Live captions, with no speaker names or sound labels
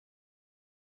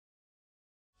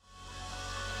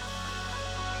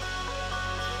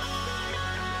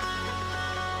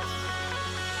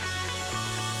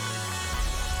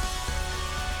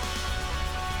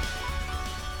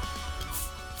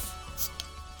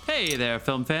Hey there,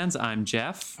 film fans. I'm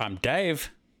Jeff. I'm Dave.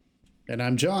 And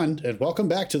I'm John, and welcome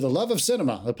back to The Love of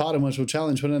Cinema, a pod in which we'll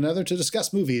challenge one another to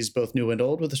discuss movies, both new and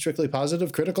old, with a strictly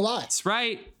positive critical eye. That's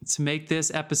right. To make this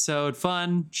episode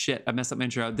fun, shit, I messed up my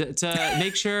intro. To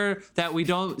make sure that we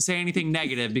don't say anything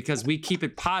negative because we keep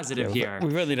it positive here.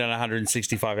 We've only done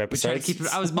 165 episodes. Try to keep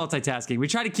it, I was multitasking. We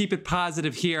try to keep it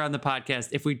positive here on the podcast.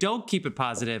 If we don't keep it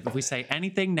positive, if we say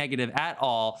anything negative at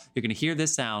all, you're going to hear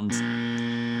this sound.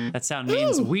 That sound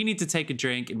means we need to take a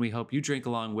drink, and we hope you drink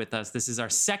along with us. This is our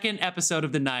second episode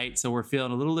of the night, so we're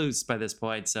feeling a little loose by this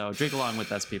point. So drink along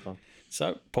with us, people.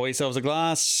 So pour yourselves a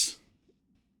glass,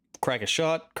 crack a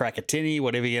shot, crack a tinny,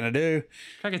 whatever you're going to do.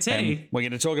 Crack a tinny. And we're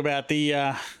going to talk about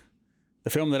the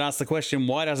film that asked the question,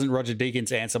 why doesn't Roger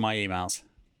Deakins answer my emails?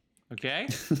 Okay.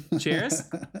 Cheers.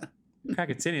 Crack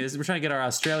a tinny. We're trying to get our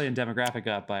Australian demographic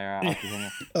up by our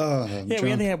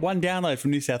We only had one download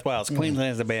from New South Wales. Queensland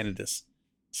has abandoned us.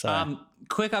 So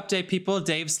quick update, people.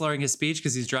 Dave's slurring his speech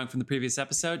because he's drunk from the previous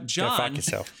episode. John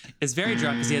is very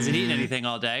drunk because he hasn't eaten anything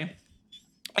all day.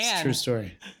 And true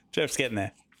story. Jeff's getting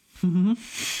there.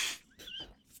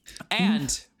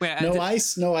 And wait, no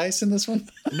ice in this one.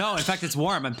 No, in fact, it's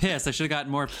warm. I'm pissed. I should have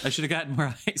gotten more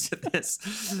ice at this.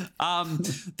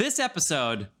 This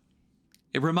episode,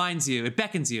 it reminds you, it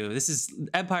beckons you. This is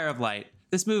Empire of Light.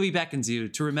 This movie beckons you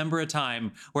to remember a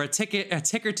time where a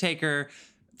ticker taker.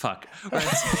 Fuck.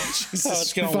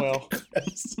 It's going well.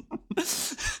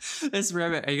 This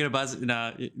are you gonna buzz?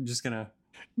 No, I'm just gonna.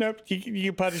 Nope.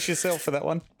 You punish yourself for that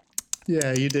one.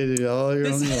 Yeah, you did it all your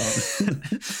own.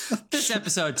 This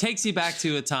episode takes you back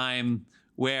to a time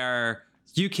where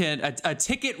you can a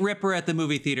ticket ripper at the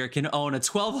movie theater can own a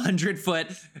 1,200-foot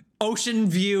ocean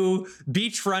view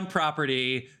beachfront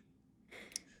property.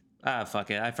 Fuck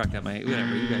it. I fucked up my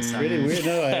whatever. You guys sound really weird.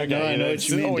 No, I know what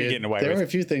you mean, dude. There were a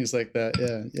few things like that.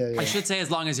 Yeah. I should say as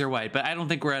long as you're white, but I don't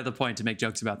think we're at the point to make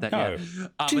jokes about that yet.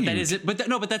 But that is it. But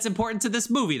that's important to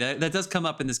this movie. That does come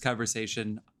up in this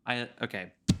conversation. I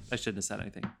shouldn't have said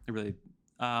anything. I really.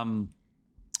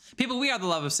 People, we are the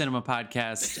Love of Cinema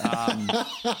podcast.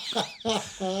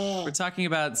 We're talking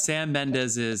about Sam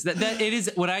Mendes's. That it is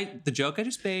the joke I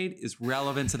just made is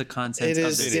relevant to the content. It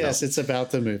is. Yes, it's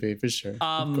about the movie for sure.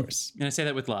 Of course, and I say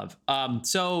that with love.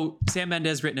 So Sam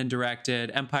Mendes written and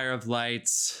directed Empire of Light.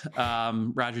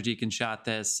 Roger Deakins shot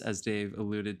this, as Dave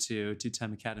alluded to.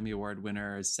 2-time Academy Award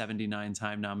winner,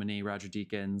 79-time nominee Roger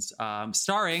Deakins.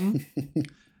 Starring.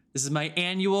 This is my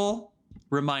annual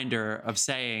reminder of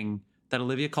saying that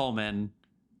Olivia Colman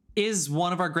is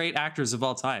one of our great actors of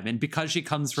all time. And because she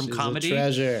comes from comedy,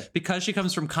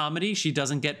 she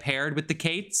doesn't get paired with the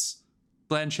Kates,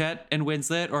 Blanchett and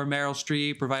Winslet, or Meryl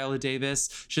Streep or Viola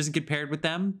Davis. She doesn't get paired with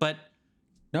them, but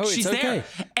she's there.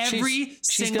 Every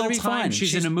single time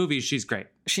she's in a movie, she's great.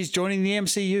 She's joining the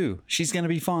MCU. She's going to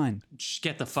be fine.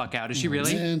 Get the fuck out. Is she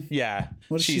really? Man. Yeah.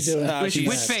 What is she doing? Which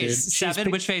phase? 7?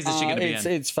 Which phase is she going to be in?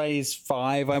 It's phase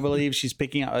 5, I believe. She's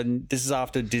picking up, and this is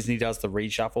after Disney does the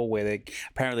reshuffle where they're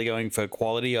apparently going for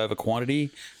quality over quantity.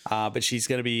 But she's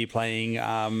going to be playing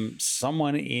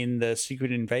someone in the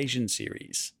Secret Invasion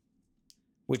series,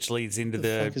 which leads into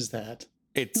the fuck is that?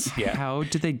 How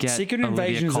did they get Secret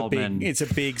Invasion is a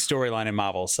big storyline in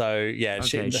Marvel. So yeah,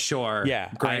 sure.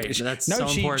 Yeah, great. That's so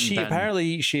important.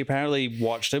 She apparently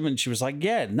watched him and she was like,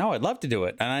 yeah, no, I'd love to do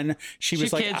it. And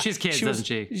she's like, she's kids, doesn't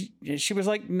she? She was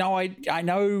like, no, I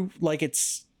know, like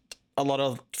it's a lot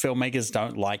of filmmakers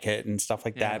don't like it and stuff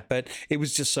like that, but it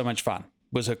was just so much fun.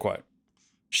 Was her quote.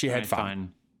 She had fun.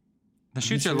 Fine. The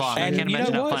shoots are long. I can't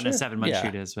imagine how fun a 7-month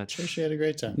shoot is. But sure, she had a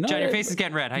great time. No, John, your face is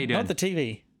getting red. How you doing? Not the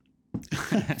TV.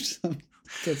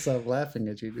 Can't stop laughing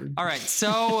at you, dude. All right,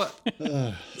 so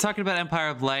talking about Empire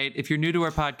of Light. If you're new to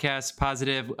our podcast,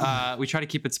 positive, we try to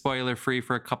keep it spoiler free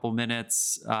for a couple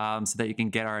minutes, so that you can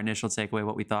get our initial takeaway,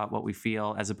 what we thought, what we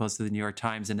feel, as opposed to the New York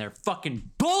Times and their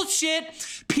fucking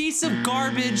bullshit piece of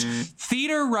garbage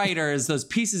theater writers. Those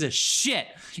pieces of shit.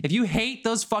 If you hate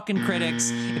those fucking critics,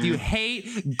 if you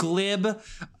hate glib,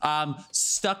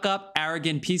 stuck up,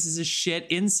 arrogant pieces of shit,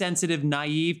 insensitive,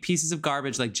 naive pieces of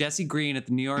garbage like Jesse Green at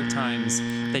the New York Times,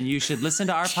 then you should listen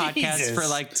to our podcast for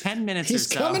like 10 minutes He's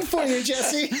or so. He's coming for you,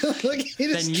 Jesse.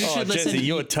 Then you should listen. Jesse,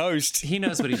 you're toast. He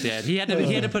knows what he did. He had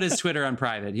to put his Twitter on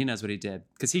private. He knows what he did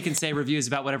because he can say reviews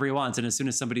about whatever he wants. And as soon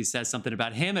as somebody says something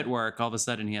about him at work, all of a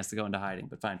sudden he has to go into hiding.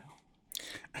 But fine.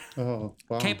 Oh,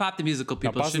 wow. K-pop the musical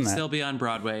people should still be on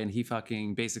Broadway, and he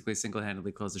fucking basically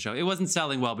single-handedly closed the show. It wasn't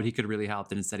selling well, but he could have really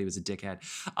helped, and instead he was a dickhead.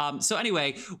 So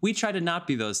anyway, we try to not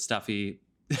be those stuffy,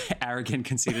 arrogant,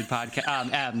 conceited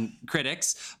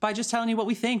critics by just telling you what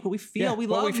we think, what we feel. We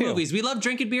love movies. We love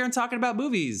drinking beer and talking about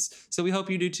movies. So we hope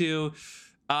you do too.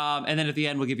 And then at the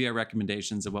end, we'll give you our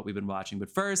recommendations of what we've been watching.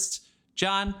 But first,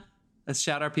 John, let's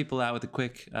shout our people out with a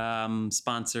quick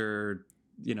sponsor,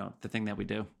 the thing that we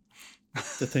do.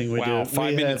 The thing we Wow, do.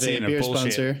 5 minutes have a in beer of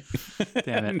bullshit. sponsor.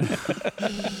 Damn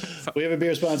it. We have a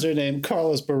beer sponsor named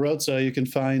Carlos Barroso. You can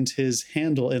find his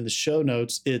handle in the show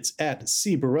notes. It's at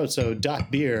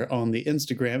cbarroso.beer on the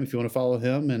Instagram if you want to follow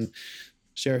him and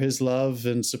share his love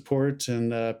and support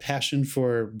and passion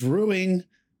for brewing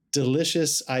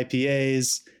delicious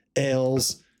IPAs,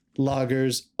 ales,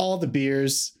 lagers, all the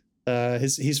beers.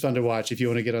 He's fun to watch if you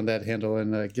want to get on that handle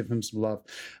and give him some love.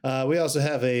 We also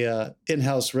have a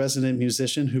in-house resident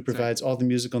musician who provides all the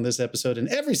music on this episode and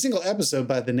every single episode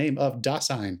by the name of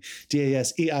Dasein,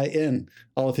 Dasein.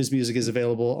 All of his music is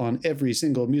available on every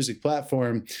single music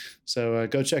platform. So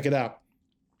go check it out.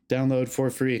 Download for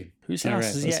free. Whose All house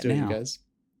right, is he let's at do it, you now? guys.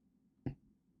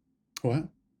 What?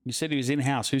 You said he was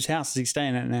in-house. Whose house is he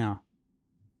staying at now?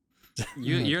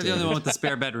 You're the only one with the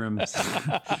spare bedrooms.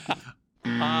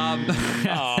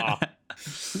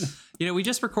 We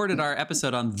just recorded our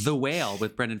episode on The Whale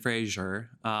with Brendan Fraser.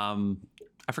 I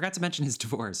forgot to mention his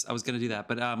divorce. I was going to do that,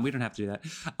 but we don't have to do that.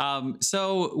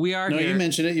 So we are No, here. you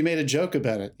mentioned it. You made a joke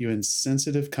about it. You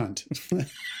insensitive cunt.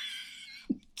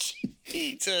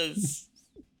 Jesus.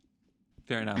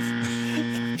 Fair enough.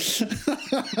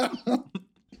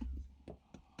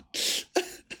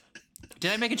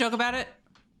 Did I make a joke about it?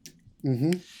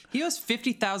 Mm-hmm. He owes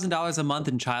 $50,000 a month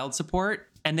in child support,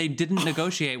 and they didn't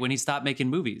negotiate when he stopped making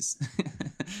movies.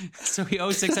 So he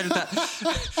owes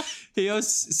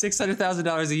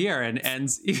 $600,000 a year, and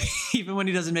even when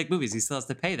he doesn't make movies, he still has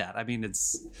to pay that. I mean,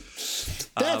 it's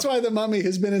That's why The Mummy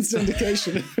has been in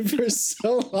syndication for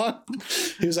so long.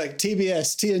 He was like,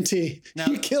 TBS, TNT,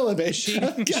 you killing me.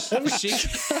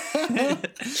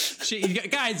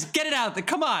 Guys, get it out there.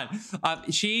 Come on.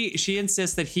 She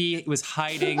insists that he was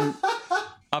hiding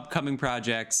upcoming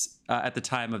projects at the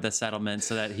time of the settlement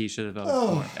so that he should have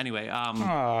owed more. Anyway,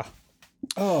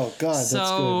 Oh, God, that's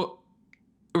good.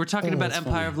 we're talking about that's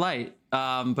Empire funny. of Light.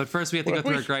 But first we have to go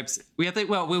through our gripes. We have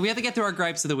to get through our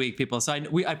gripes of the week, people. So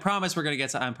I promise we're going to get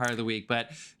to Empire of the Week, but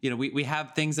we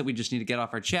have things that we just need to get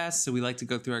off our chest. So we like to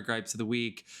go through our gripes of the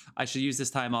week. I should use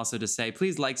this time also to say,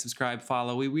 please like, subscribe,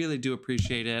 follow. We really do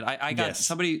appreciate it. I got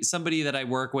somebody that I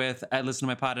work with. I listen to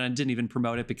my pod and I didn't even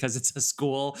promote it because it's a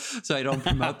school. So I don't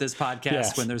promote this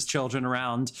podcast when there's children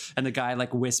around. And the guy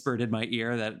whispered in my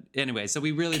ear that anyway, so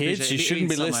we really Kids, appreciate it. you shouldn't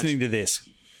be listening to this.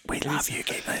 We love you.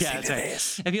 Keep listening to right.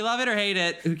 this. If you love it or hate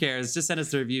it, who cares? Just send us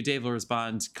the review. Dave will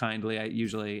respond kindly,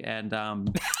 usually. And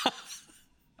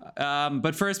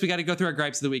but first, we got to go through our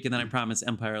gripes of the week, and then I promise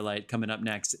Empire Light coming up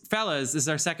next. Fellas, this is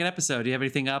our second episode. Do you have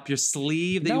anything up your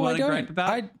sleeve that you want to gripe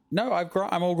about?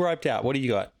 I'm all griped out. What do you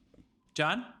got?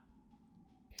 John?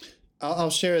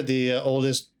 I'll share the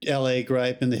oldest LA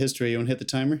gripe in the history. You want to hit the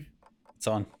timer? It's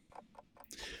on.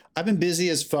 I've been busy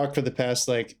as fuck for the past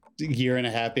year and a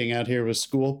half being out here with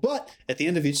school, but at the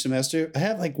end of each semester I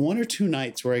have 1 or 2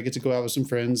 nights where I get to go out with some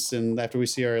friends, and after we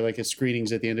see our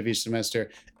screenings at the end of each semester,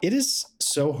 it is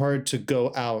so hard to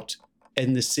go out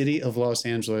in the city of Los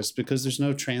Angeles because there's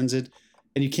no transit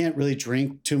and you can't really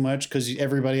drink too much because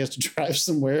everybody has to drive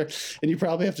somewhere, and you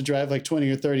probably have to drive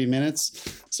 20 or 30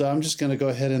 minutes. So I'm just going to go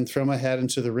ahead and throw my hat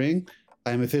into the ring.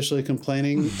 I'm officially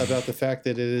complaining about the fact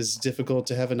that it is difficult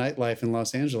to have a nightlife in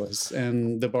Los Angeles,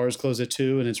 and the bars close at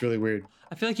 2, and it's really weird.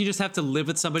 I feel like you just have to live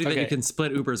with somebody that you can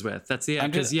split Ubers with. That's the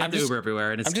end, because you have to Uber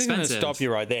everywhere, and it's expensive. I'm just going to stop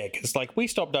you right there, because we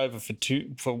stopped over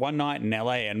for one night in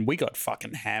LA, and we got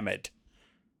fucking hammered.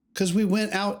 Because we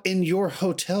went out in your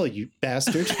hotel, you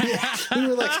bastard. We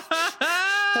were like...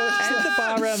 And the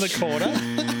bar around the corner.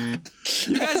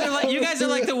 You guys are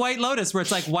like the White Lotus, where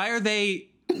it's why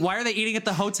are they eating at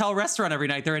the hotel restaurant every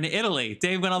night? They're in Italy.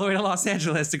 Dave went all the way to Los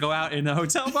Angeles to go out in the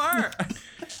hotel bar.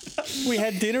 We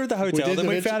had dinner at the hotel, then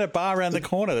we found a bar around the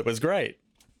corner that was great.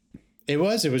 It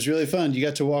was really fun. You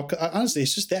got to walk. Honestly,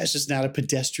 it's just not a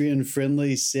pedestrian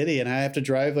friendly city, and I have to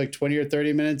drive 20 or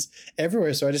 30 minutes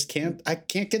everywhere. So I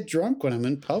can't get drunk when I'm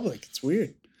in public. It's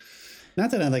weird. Not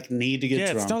that I need to get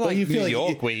drunk. It's not like New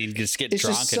York where you just get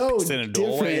drunk and sit in a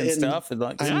doorway and stuff.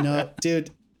 I know,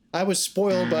 dude. I was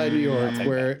spoiled by New York,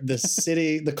 where the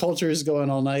city, the culture is going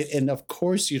all night, and of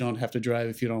course you don't have to drive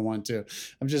if you don't want to.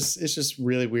 It's just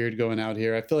really weird going out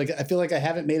here. I feel like I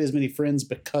haven't made as many friends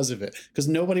because of it, because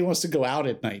nobody wants to go out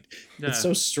at night. Yeah. It's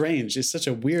so strange. It's such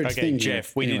a weird thing.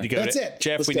 Jeff, we need to go. That's it.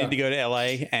 Jeff, we need to go to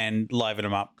LA and liven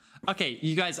them up. Okay,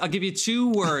 you guys, I'll give you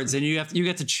 2 words, and you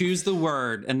get to choose the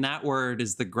word, and that word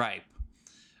is the gripe.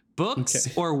 Books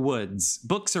or woods?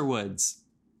 Books or woods?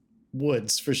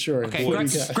 Woods, for sure. Okay,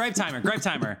 gripe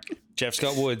timer. Jeff's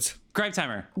got woods. Gripe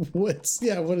timer. What is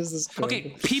this called?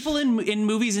 Okay, people in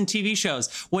movies and TV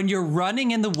shows, when you're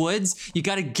running in the woods, you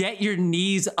got to get your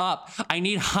knees up. I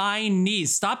need high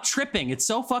knees. Stop tripping. It's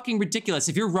so fucking ridiculous.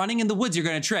 If you're running in the woods, you're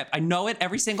going to trip. I know it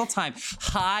every single time.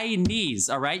 High knees,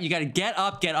 all right? You got to get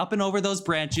up and over those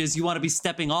branches. You want to be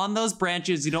stepping on those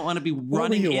branches. You don't want to be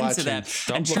running you into watching? them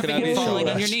Stop and looking tripping at and me, falling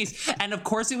on Josh. your knees. And of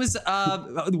course, it was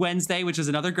Wednesday, which was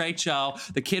another great show.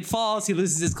 The kid falls. He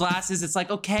loses his glasses. It's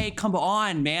like, okay, come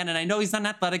on, man. And I know he's not an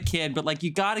athletic kid, but like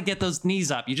you got to get those knees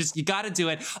up. You got to do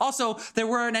it. Also, there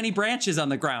weren't any branches on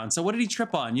the ground. So what did he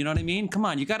trip on? You know what I mean? Come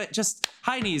on, you got to just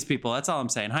high knees, people. That's all I'm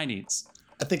saying. High knees.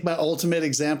 I think my ultimate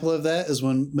example of that is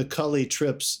when Macaulay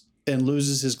trips and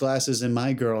loses his glasses in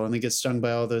My Girl and then gets stung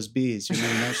by all those bees. You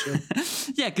remember that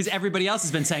shit? Yeah, because everybody else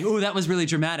has been saying, "Oh, that was really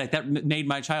dramatic. That made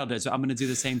my childhood." So I'm going to do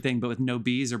the same thing, but with no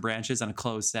bees or branches on a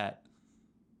closed set.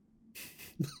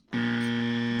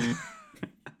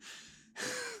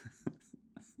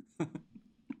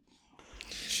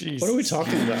 What are we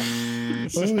talking about?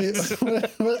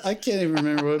 I can't even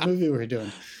remember what movie we're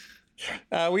doing.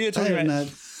 We are talking about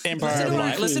Empire of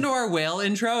Light. Listen to our whale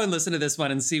intro and listen to this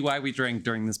one and see why we drink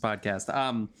during this podcast.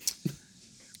 We're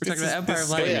talking about Empire of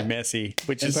Light. Very messy,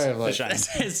 which is Empire of Light. a shame.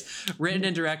 This is written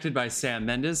and directed by Sam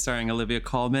Mendes, starring Olivia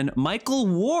Colman, Michael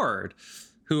Ward,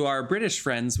 who our British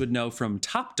friends would know from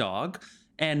Top Dog,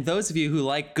 and those of you who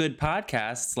like good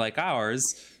podcasts like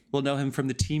ours will know him from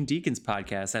the Team Deacons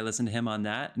podcast. I listened to him on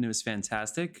that, and it was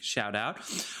fantastic. Shout out.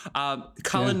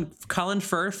 Colin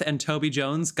Firth and Toby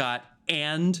Jones got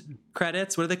and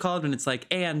credits. What are they called when it's like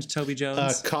and Toby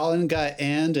Jones? Colin got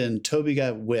and Toby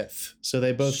got with. So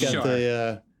they both got Sure. up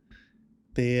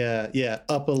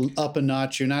a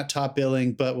notch. You're not top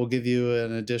billing, but we'll give you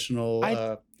an additional.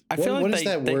 I feel like what is they-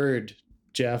 that they- word,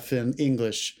 Jeff, in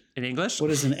English? In English?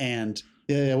 What is an and?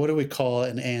 Yeah. What do we call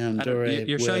an and or a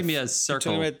You're showing with? me a Talking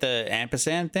circle. about the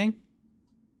ampersand thing?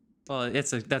 Well,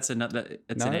 it's an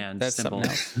and that's symbol.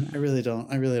 something else. I really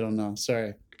don't know. Sorry.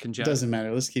 It Conjunct. doesn't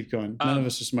matter. Let's keep going. None of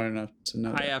us are smart enough to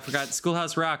know. I that. forgot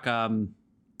Schoolhouse Rock.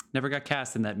 Never got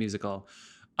cast in that musical.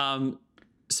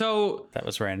 So That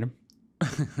was random.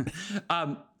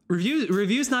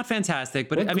 reviews not fantastic,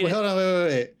 but I mean, hold on,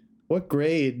 wait. What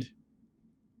grade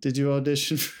did you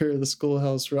audition for the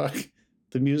Schoolhouse Rock,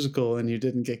 the musical, and you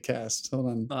didn't get cast? Hold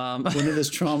on. When did this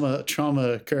trauma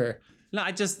occur? no,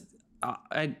 I just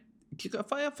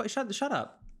shut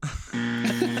up.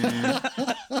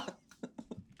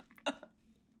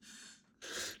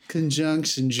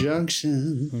 Conjunction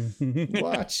junction.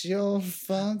 Watch your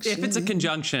function. If it's a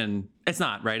conjunction, it's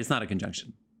not right. It's not a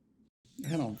conjunction.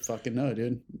 I don't fucking know,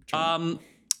 dude.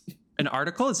 An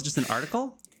article? Is it just an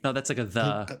article? No, that's like a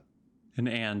the, an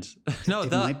and. No,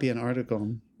 It the. might be an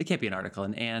article. It can't be an article.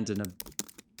 An and a.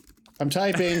 I'm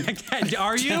typing.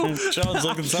 Are you? John's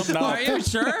looking something up. Are you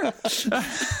sure?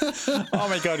 Oh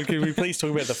my god, can we please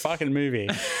talk about the fucking movie?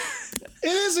 It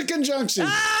is a conjunction.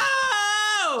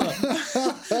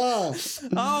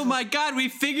 Oh my god, we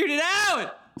figured it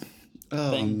out!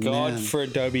 Oh, Thank God man. for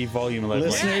Adobe Volume 11.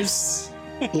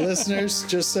 Listeners,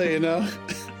 just so you know,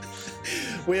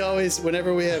 we always,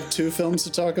 whenever we have two films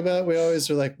to talk about, we always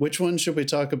are like, which one should we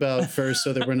talk about first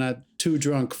so that we're not too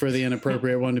drunk for the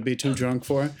inappropriate one to be too drunk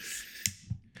for?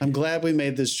 I'm glad we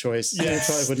made this choice. Yes,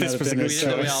 It probably would this not was have a been good as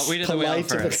choice. We did the whale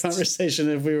polite of a first. conversation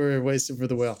if we were wasting for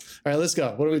the whale. All right, let's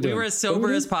go. What are we doing? We were as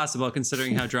sober as possible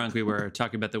considering how drunk we were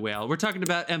talking about the whale. We're talking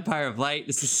about Empire of Light.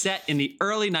 This is set in the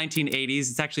early 1980s.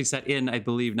 It's actually set in, I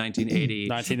believe, 1980.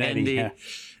 1980, in the yeah.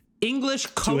 English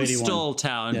coastal 281.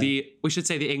 town. Yeah. We should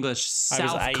say the English I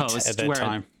was South 8 Coast. at that where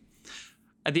time.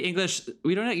 The English,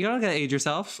 you don't gotta age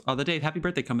yourself. Although Dave, happy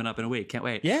birthday coming up in a week. Can't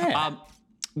wait. Yeah.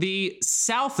 The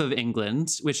south of England,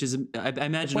 which is, I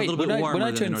imagine, Wait, a little bit warmer when I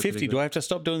than the turn north 50, of do England. I have to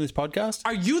stop doing this podcast?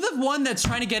 Are you the one that's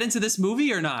trying to get into this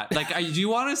movie or not? Like, do you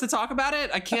want us to talk about it?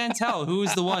 I can't tell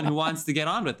who's the one who wants to get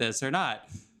on with this or not.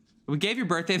 We gave your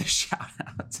birthday the shout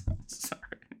out. Sorry.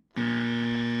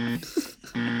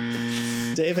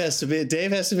 Dave has to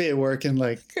be at work in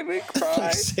like Can I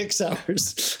cry? 6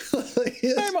 hours.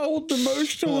 I'm old and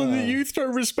emotional and the youth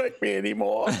don't respect me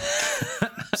anymore.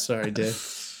 Sorry,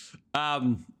 Dave.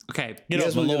 Okay. Get You off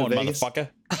guys the wanna go to lawn, Vegas? motherfucker.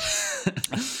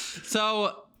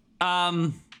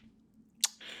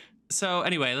 So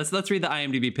anyway, let's read the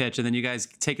IMDb pitch, and then you guys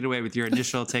take it away with your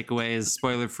initial takeaways,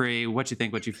 spoiler free, what you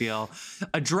think, what you feel.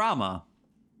 A drama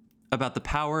about the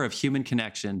power of human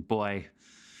connection. Boy,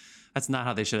 that's not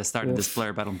how they should have started this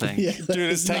blurb, I don't think. Yeah, Dude,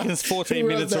 it's taken us 14 who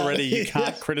wrote minutes that? already. You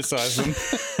can't criticize them.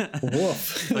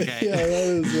 Woof. Okay. Yeah, that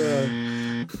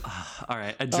is. All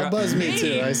right. Buzz me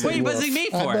too. I said What are you woof. buzzing me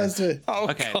I for? buzzed it. Oh,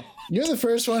 Okay. God. You're the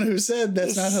first one who said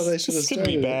that's not how they should have This could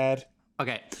be started. bad.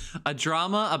 Okay. A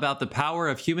drama about the power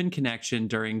of human connection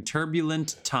during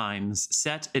turbulent times,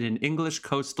 set in an English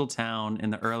coastal town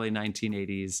in the early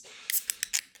 1980s.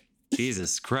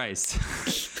 Jesus Christ.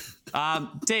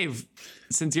 Dave,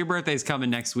 since your birthday's coming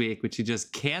next week, which you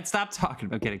just can't stop talking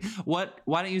about, kidding. Why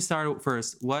don't you start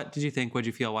first? What did you think? What did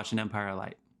you feel watching Empire of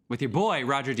Light with your boy,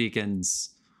 Roger Deakins?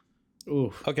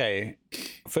 Ooh. Okay,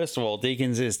 first of all,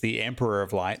 Deakins is the Emperor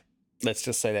of Light. Let's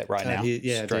just say that right now,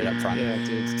 straight up front. Yeah,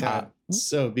 dude. God,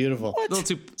 so beautiful. A little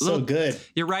too good.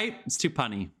 You're right. It's too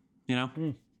punny, you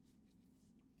know?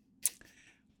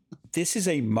 This is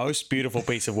a most beautiful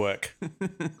piece of work.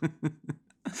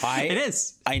 It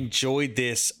is. I enjoyed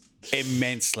this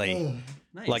immensely.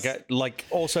 Nice.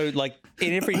 Also in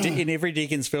every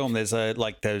Deakins film, there's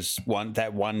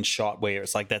that one shot where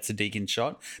it's like that's a Deakins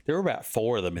shot. There were about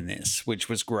 4 of them in this, which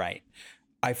was great.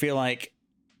 I feel like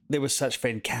there was such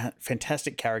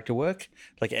fantastic character work.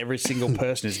 Like every single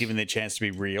person is given their chance to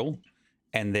be real,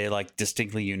 and they're like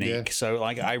distinctly unique. Yeah. So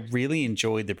like I really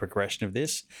enjoyed the progression of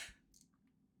this.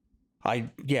 I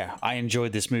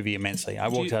enjoyed this movie immensely. I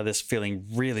walked out of this feeling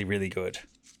really, really good.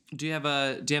 Do you have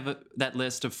that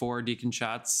list of 4 Deacon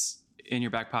shots in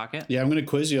your back pocket? Yeah, I'm going to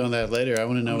quiz you on that later. I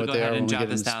want to know what Go they ahead are when and we jot get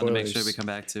this into down spoilers. to make sure we come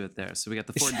back to it there. So we got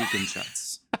the 4 Deacon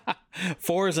shots.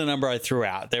 4 is a number I threw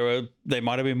out. There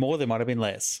might have been more, there might have been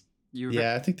less.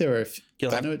 I think there were.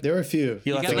 There were a few.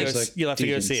 You'll have to go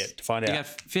Deacons. see it to find You out.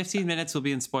 got 15 minutes. Will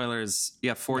be in spoilers. You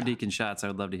got 4 Deacon shots. I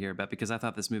would love to hear about because I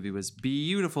thought this movie was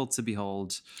beautiful to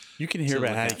behold. You can hear to about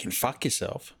look how at you can for sure. fuck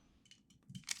yourself.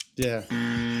 Yeah,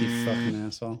 you fucking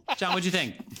asshole. John, what'd you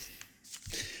think?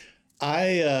 All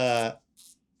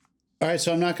right,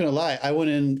 so I'm not gonna lie. I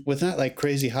went in with not like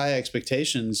crazy high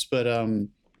expectations, but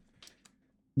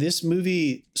this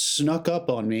movie snuck up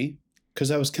on me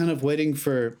because I was kind of waiting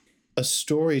for a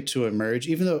story to emerge,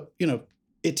 even though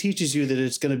it teaches you that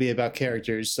it's going to be about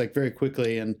characters like very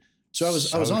quickly, and so I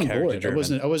was on board.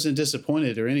 I wasn't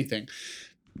disappointed or anything.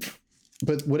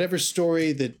 But whatever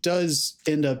story that does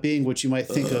end up being what you might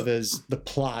think of as the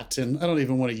plot, and I don't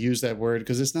even want to use that word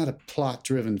because it's not a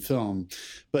plot-driven film,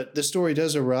 but the story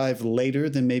does arrive later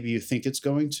than maybe you think it's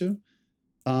going to.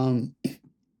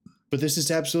 But this is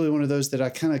absolutely one of those that I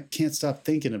kind of can't stop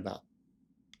thinking about.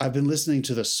 I've been listening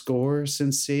to the score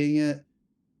since seeing it.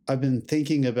 I've been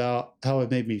thinking about how it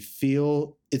made me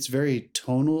feel. It's very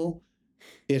tonal.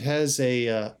 It has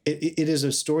it is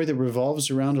a story that revolves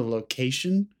around a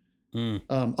location.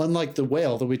 Unlike The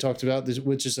Whale that we talked about,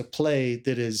 which is a play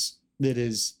that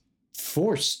is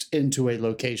forced into a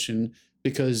location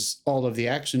because all of the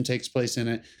action takes place in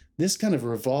it. This kind of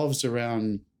revolves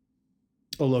around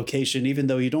a location, even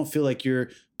though you don't feel like you're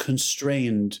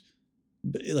constrained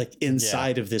like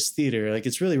inside of this theater. Like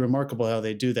it's really remarkable how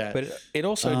they do that. But it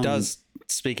also does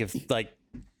speak of like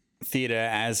theater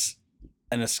as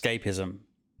an escapism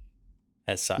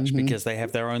as such, because they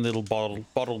have their own little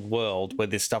bottled world where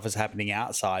this stuff is happening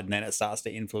outside and then it starts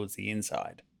to influence the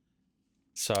inside.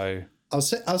 So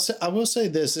I will say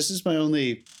this is my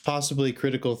only possibly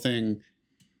critical thing.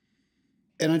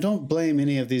 And I don't blame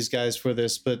any of these guys for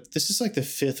this, but this is like the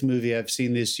 5th movie I've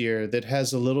seen this year that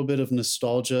has a little bit of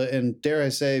nostalgia and, dare I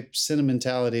say,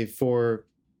 sentimentality for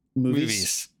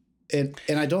movies. And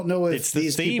I don't know if it's the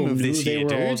these theme people of knew this they year,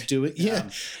 were all dude. doing. Yeah,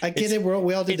 I get it.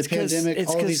 We all did the pandemic.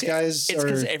 All these guys It's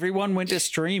because everyone went to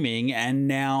streaming, and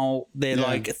now they're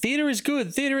like, theater is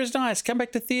good. Theater is nice. Come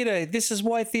back to theater. This is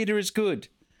why theater is good.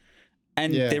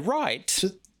 And they're right.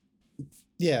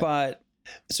 But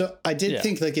so I did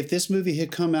think like if this movie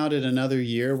had come out in another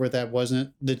year where that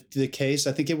wasn't the case,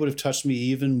 I think it would have touched me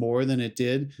even more than it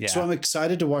did. Yeah. So I'm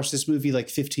excited to watch this movie like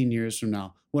 15 years from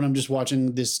now when I'm just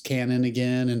watching this canon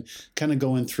again and kind of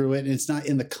going through it. And it's not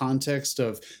in the context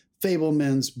of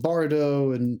Fableman's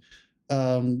Bardo and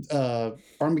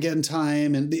Armageddon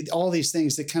Time and all these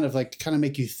things that kind of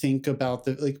make you think about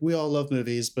we all love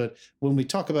movies, but when we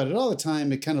talk about it all the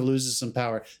time, it kind of loses some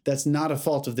power. That's not a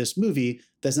fault of this movie.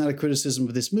 That's not a criticism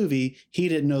of this movie. He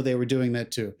didn't know they were doing that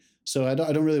too. So I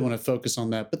don't really want to focus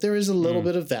on that, but there is a little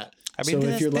bit of that. I mean, so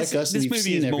if you're like us and you've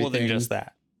seen everything, more than just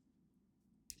that.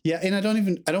 Yeah, and I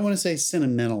don't want to say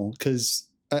sentimental because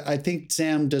I think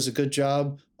Sam does a good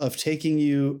job of taking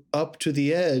you up to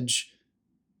the edge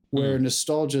where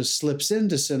nostalgia slips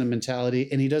into sentimentality,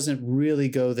 and he doesn't really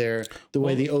go there the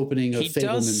way the opening of Fableman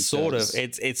does. Sort of.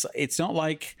 It's not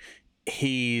like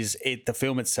the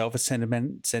film itself is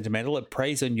sentimental. It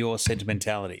preys on your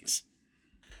sentimentalities.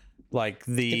 Like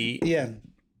they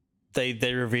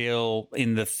reveal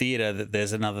in the theater that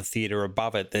there's another theater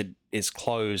above it that is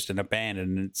closed and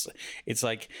abandoned. And it's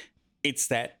like it's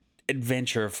that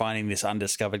adventure of finding this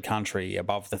undiscovered country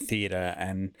above the theater,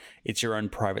 and it's your own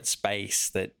private space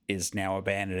that is now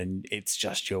abandoned and it's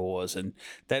just yours, and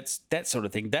that sort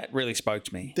of thing that really spoke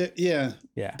to me. Yeah,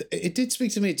 it did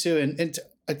speak to me too. And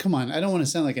come on, I don't want to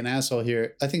sound like an asshole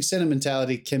here. I think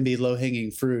sentimentality can be low hanging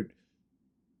fruit.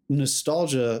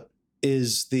 Nostalgia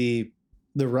is the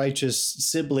righteous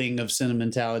sibling of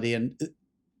sentimentality, and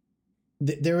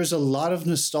there was a lot of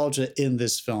nostalgia in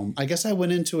this film. I guess I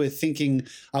went into it thinking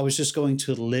I was just going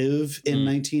to live in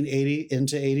 1980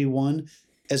 into 81,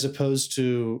 as opposed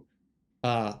to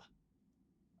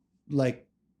like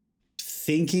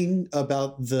thinking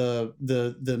about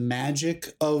the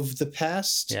magic of the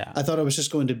past. Yeah. I thought I was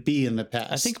just going to be in the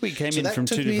past. I think we came in from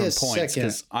two different points,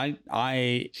 because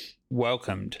I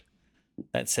welcomed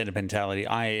that sentimentality.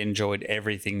 I enjoyed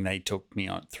everything they took me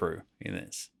on through in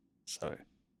this. So,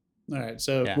 all right.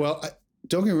 So, well,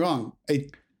 don't get me wrong.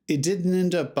 It didn't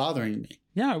end up bothering me.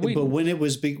 Yeah, but when it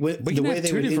was the way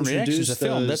they would introduce the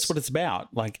film, that's what it's about.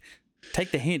 Like,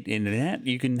 take the hint in that,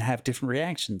 you can have different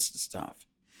reactions to stuff.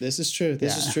 This is true.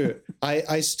 This is true.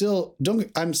 I still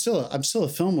don't. I'm still a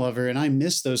film lover, and I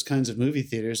miss those kinds of movie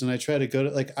theaters. And I try to go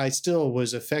to I still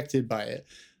was affected by it.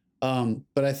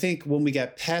 But I think when we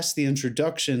got past the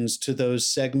introductions to those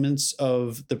segments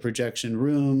of the projection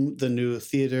room, the new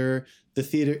theater,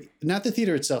 not the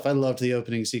theater itself. I loved the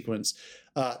opening sequence.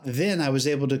 Then I was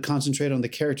able to concentrate on the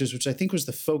characters, which I think was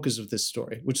the focus of this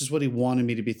story, which is what he wanted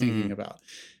me to be thinking about.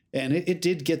 And it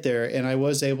did get there, and I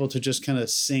was able to just kind of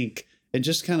sink and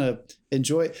just kind of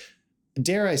enjoy.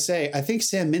 Dare I say, I think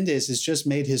Sam Mendes has just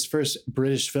made his first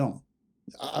British film.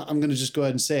 I'm going to just go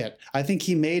ahead and say it. I think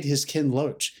he made his Ken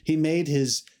Loach.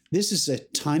 This is a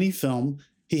tiny film.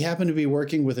 He happened to be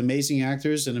working with amazing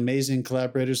actors and amazing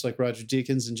collaborators like Roger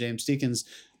Deakins and James Deakins.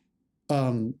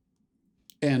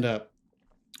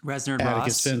 Resner and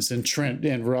Atticus Ross. Finch and Trent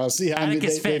and Ross. Yeah,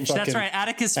 Atticus Finch. That's right.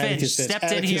 Atticus Finch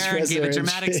stepped in here and gave a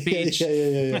dramatic speech.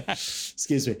 Yeah.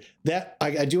 Excuse me.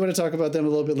 I do want to talk about them a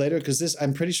little bit later, because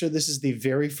I'm pretty sure this is the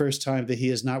very first time that he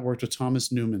has not worked with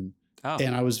Thomas Newman. Oh.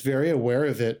 And I was very aware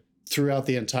of it throughout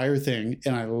the entire thing.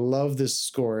 And I love this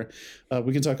score.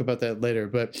 We can talk about that later.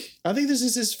 But I think this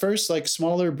is his first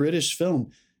smaller British film.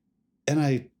 And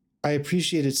I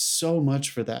appreciate it so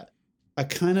much for that.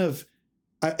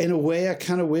 In a way, I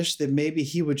kind of wish that maybe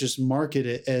he would just market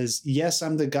it as, yes,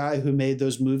 I'm the guy who made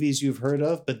those movies you've heard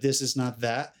of, but this is not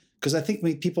that. Because I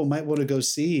think people might want to go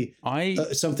see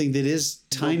something that is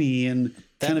tiny and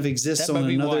kind of exists on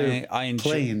another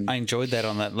plane. I enjoyed that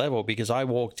on that level, because I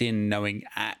walked in knowing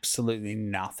absolutely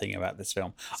nothing about this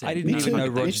film. I didn't even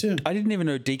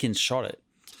know Deakins shot it.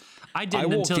 I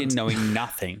walked in knowing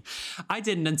nothing. I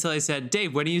didn't until I said,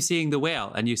 Dave, when are you seeing The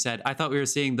Whale? And you said, I thought we were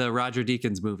seeing the Roger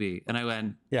Deakins movie. And I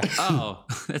went, yeah. Oh,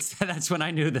 that's when I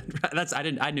knew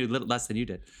that. I knew a little less than you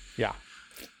did. Yeah.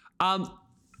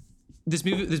 This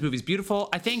movie's beautiful.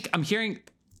 I think I'm hearing.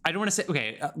 I don't want to say.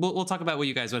 Okay, we'll talk about what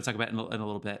you guys want to talk about in a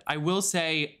little bit. I will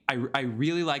say I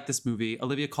really like this movie.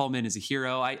 Olivia Colman is a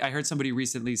hero. I heard somebody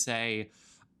recently say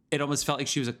it almost felt like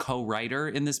she was a co-writer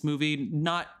in this movie.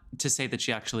 Not to say that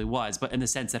she actually was, but in the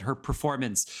sense that her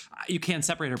performance, you can't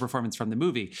separate her performance from the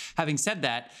movie. Having said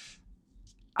that,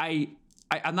 I'm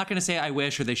not going to say I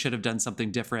wish or they should have done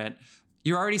something different.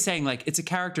 You're already saying it's a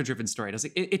character-driven story.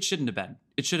 It shouldn't have been.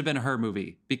 It should have been her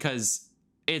movie, because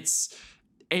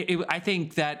I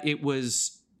think that it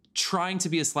was trying to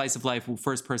be a slice of life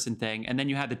first-person thing, and then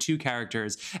you had the two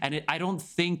characters, and I don't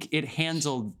think it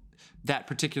handled that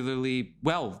particularly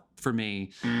well for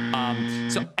me.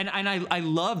 I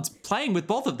loved playing with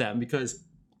both of them, because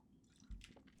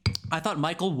I thought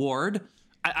Michael Ward.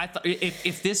 I thought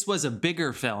if this was a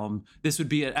bigger film, this would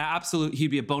be he'd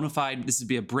be a bona fide, this would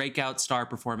be a breakout star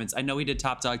performance. I know he did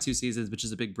Top Dog 2 seasons, which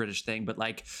is a big British thing, but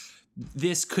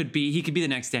he could be the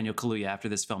next Daniel Kaluuya after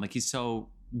this film. He's so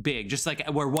big, just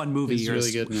where one movie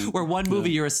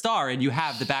you're a star and you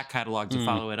have the back catalog to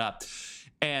follow it up.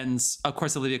 And of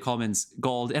course, Olivia Colman's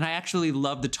gold. And I actually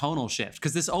love the tonal shift,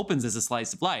 because this opens as a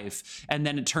slice of life and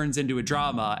then it turns into a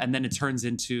drama, and then it turns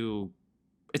into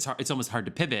it's almost hard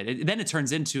to pivot. Then it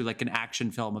turns into an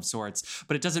action film of sorts,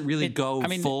 but it doesn't really go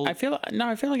full. I feel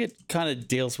like it kind of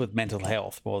deals with mental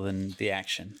health more than the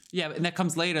action. Yeah, and that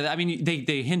comes later. I mean,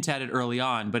 they hint at it early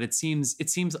on, but it seems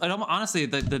honestly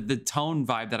the tone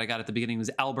vibe that I got at the beginning was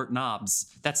Albert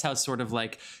Nobbs. That's how sort of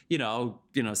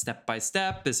step by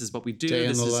step. This is what we do.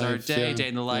 This is our day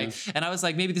in the life. Yeah. And I was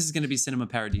like, maybe this is going to be Cinema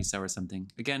Paradiso or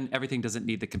something. Again, everything doesn't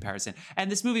need the comparison.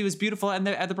 And this movie was beautiful, and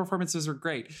the performances were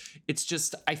great. It's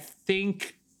just, I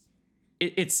think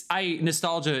it's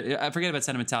nostalgia. I forget about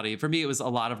sentimentality. For me, it was a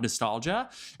lot of nostalgia,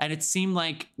 and it seemed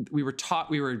like we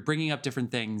were bringing up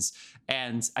different things,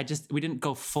 and we didn't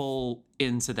go full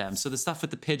into them. So the stuff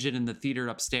with the pigeon in the theater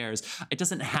upstairs, it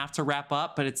doesn't have to wrap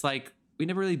up, but it's like we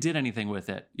never really did anything with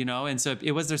it, you know. And so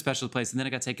it was their special place, and then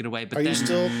it got taken away. But Are then you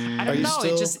still? I don't know.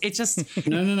 It just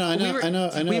No. I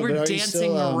know. we were but are you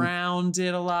dancing still, around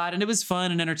it a lot, and it was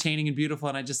fun and entertaining and beautiful.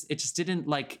 And it just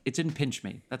didn't pinch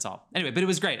me. That's all. Anyway, but it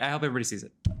was great. I hope everybody sees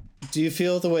it. Do you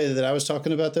feel the way that I was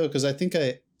talking about though? Because I think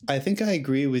I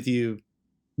agree with you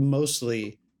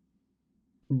mostly,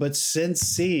 but since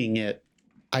seeing it,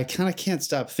 I kind of can't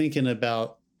stop thinking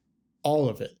about all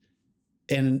of it,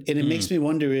 and it makes me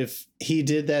wonder if he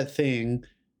did that thing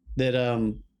that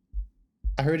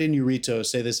I heard Inarritu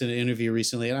say this in an interview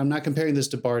recently, and I'm not comparing this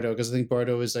to Bardo because I think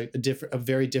Bardo is like a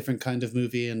very different kind of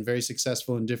movie and very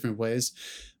successful in different ways.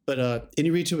 But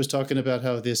Inarritu was talking about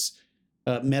how this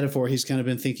metaphor he's kind of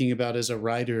been thinking about as a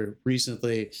writer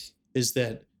recently is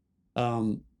that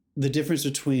the difference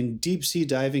between deep sea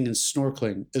diving and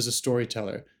snorkeling as a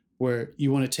storyteller, where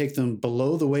you want to take them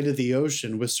below the weight of the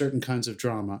ocean with certain kinds of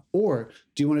drama, or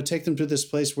do you want to take them to this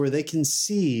place where they can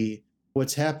see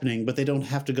what's happening, but they don't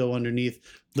have to go underneath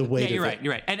the weight You're of right. it.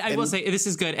 You're right. And I will say this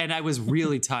is good. And I was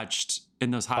really touched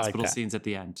in those hospital scenes at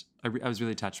the end. I was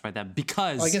really touched by them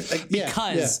because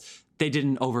they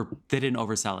didn't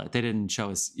oversell it. They didn't show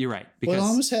us. You're right. Because well, I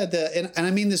almost had that, and I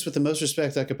mean this with the most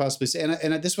respect I could possibly say.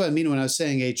 And this is what I mean when I was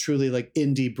saying a truly like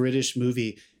indie British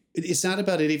movie. It's not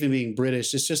about it even being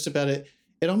British. It's just about it.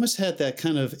 It almost had that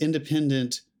kind of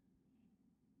independent,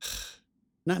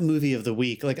 not movie of the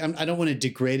week. Like I don't want to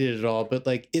degrade it at all, but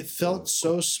like it felt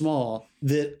so small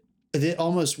that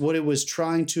almost what it was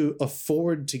trying to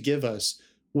afford to give us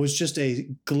was just a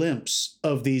glimpse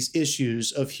of these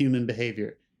issues of human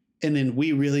behavior. And then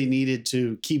we really needed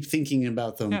to keep thinking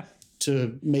about them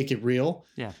to make it real.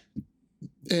 Yeah.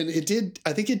 And it did.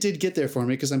 I think it did get there for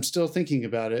me because I'm still thinking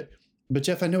about it. But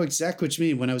Jeff, I know exactly what you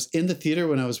mean. When I was in the theater,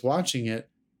 when I was watching it,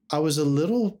 I was a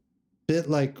little bit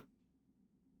like,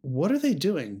 what are they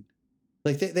doing?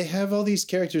 Like they have all these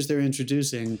characters they're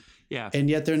introducing. Yeah. And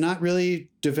yet they're not really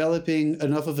developing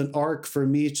enough of an arc for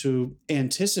me to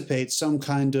anticipate some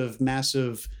kind of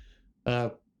massive,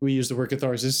 we used the word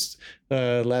catharsis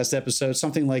last episode,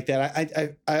 something like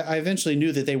that. I eventually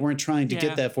knew that they weren't trying to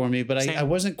get that for me, but I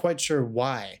wasn't quite sure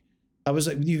why. I was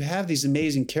like, you have these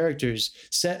amazing characters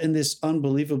set in this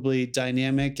unbelievably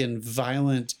dynamic and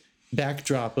violent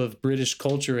backdrop of British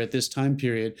culture at this time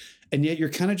period, and yet you're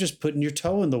kind of just putting your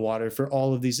toe in the water for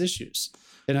all of these issues.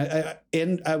 And I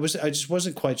just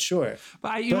wasn't quite sure.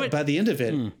 But by the end of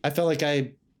it, I felt like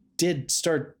I did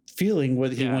start feeling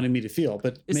what he wanted me to feel.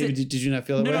 But did you not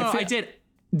feel that way? No, I did.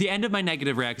 The end of my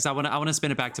negative react, because I want to spin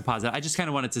it back to positive. I just kind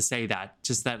of wanted to say that,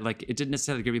 just that like it didn't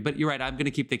necessarily agree with me, but you're right. I'm going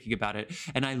to keep thinking about it,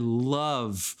 and I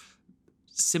love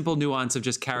simple nuance of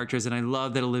just characters, and I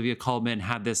love that Olivia Colman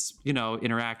had this,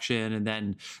 interaction, and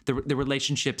then the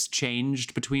relationships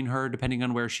changed between her depending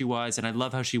on where she was, and I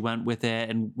love how she went with it,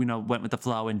 and went with the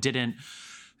flow and didn't.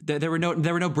 There were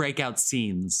no breakout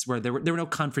scenes where there were no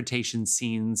confrontation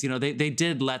scenes. They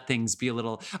did let things be a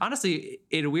little, honestly,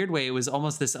 in a weird way, it was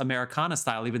almost this Americana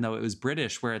style, even though it was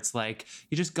British, where it's like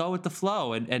you just go with the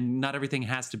flow and not everything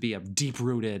has to be a deep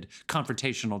rooted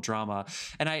confrontational drama.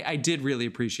 And I did really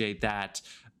appreciate that.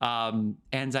 And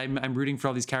I'm rooting for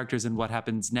all these characters and what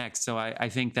happens next. So I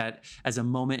think that as a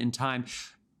moment in time,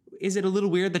 is it a little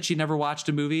weird that she never watched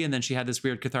a movie and then she had this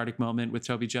weird cathartic moment with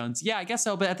Toby Jones? Yeah, I guess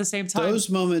so. But at the same time, those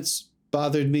moments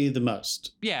bothered me the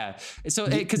most. Yeah. So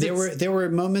because there were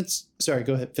moments. Sorry,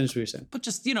 go ahead. Finish what you're saying. But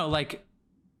just like,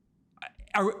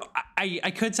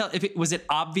 I could tell if it was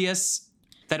obvious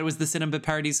that it was the Cinema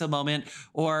Paradiso moment,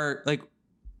 or like.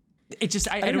 It just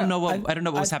I don't know what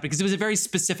was happening, because it was a very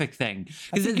specific thing.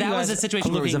 Because that was a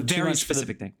situation where it was a very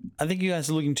specific thing. I think you guys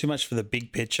are looking too much for the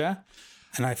big picture,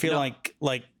 and I feel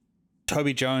like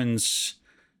Toby Jones,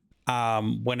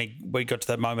 when he got to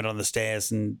that moment on the stairs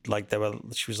and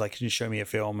she was like, "Can you show me a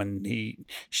film?" and he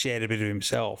shared a bit of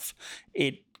himself.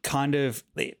 It kind of,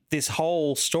 this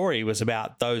whole story was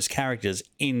about those characters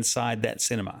inside that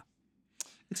cinema.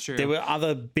 It's true. There were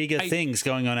other bigger things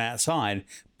going on outside,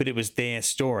 but it was their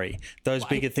story. Those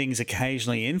bigger things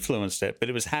occasionally influenced it, but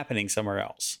it was happening somewhere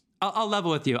else. I'll level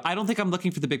with you. I don't think I'm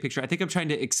looking for the big picture. I think I'm trying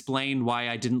to explain why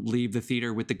I didn't leave the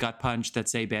theater with the gut punch that,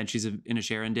 say, Banshees of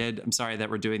Inisherin did. I'm sorry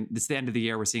that we're doing this. The end of the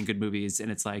year, we're seeing good movies,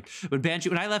 and it's like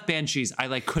when I left Banshees,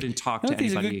 I couldn't talk to anybody.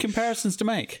 These are good comparisons to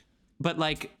make. But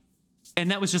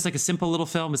and that was just like a simple little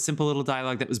film, a simple little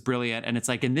dialogue that was brilliant. And it's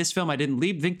like in this film, I didn't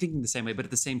leave thinking the same way, but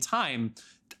at the same time,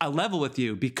 I level with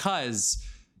you because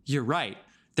you're right.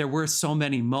 there were so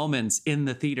many moments in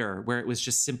the theater where it was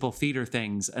just simple theater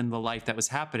things and the life that was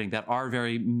happening that are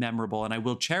very memorable, and I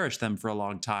will cherish them for a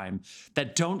long time,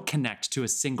 that don't connect to a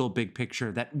single big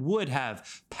picture that would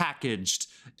have packaged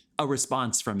a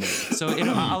response from me. So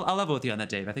I'll level with you on that,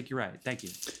 Dave. I think you're right. Thank you.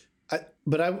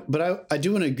 But I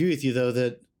do want to agree with you though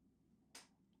that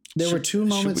there were two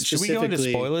moments Should we go into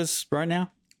spoilers right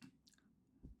now?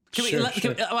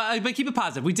 But keep it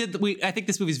positive. I think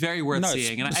this movie's very worth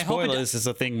seeing. And I hope spoilers is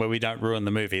a thing where we don't ruin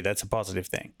the movie. That's a positive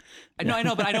thing. I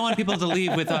know, but I don't want people to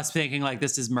leave with us thinking like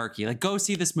this is murky. Like, go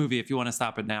see this movie if you want to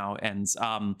stop it now. And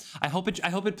I hope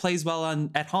it plays well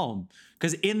at home,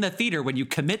 because in the theater when you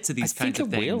commit to these kinds of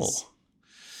things,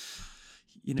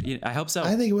 I hope so.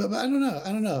 I think. I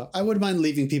don't know. I wouldn't mind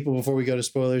leaving people before we go to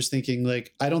spoilers thinking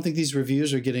like, I don't think these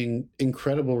reviews are getting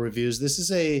incredible reviews. This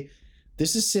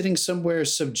is sitting somewhere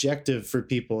subjective for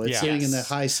people. It's sitting in the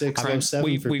high 6, low 7 for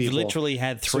people. We've literally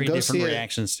had 3 different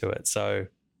reactions to it. So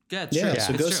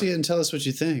so go see it and tell us what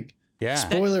you think. Yeah.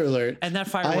 Spoiler alert. And that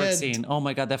fireworks scene. Oh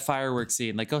my God, that fireworks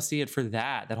scene. Like, go see it for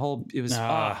that. It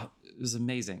was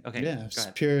amazing. Okay. Yeah, it's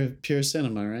pure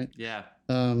cinema, right? Yeah.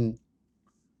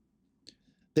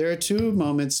 There are 2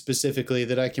 moments specifically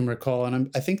that I can recall,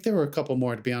 and I think there were a couple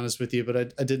more, to be honest with you,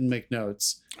 but I didn't make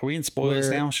notes. Are we in spoilers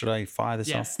now? Should I fire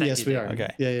this off? Yes, we are. Okay.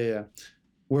 Yeah.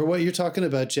 Where what you're talking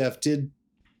about, Jeff, did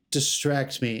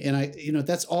distract me, and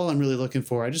that's all I'm really looking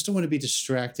for. I just don't want to be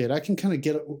distracted. I can kind of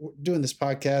get doing this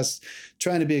podcast,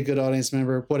 trying to be a good audience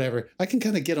member, whatever. I can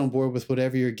kind of get on board with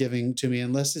whatever you're giving to me,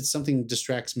 unless it's something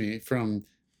distracts me from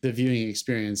the viewing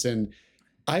experience. And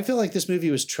I feel like this movie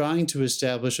was trying to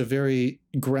establish a very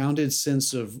grounded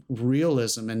sense of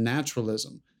realism and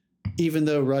naturalism, even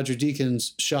though Roger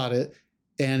Deakins shot it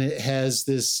and it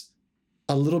has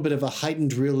a little bit of a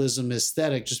heightened realism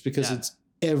aesthetic just because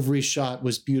every shot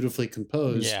was beautifully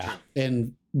composed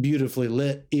and beautifully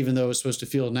lit, even though it's supposed to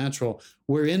feel natural.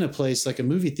 We're in a place like a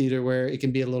movie theater where it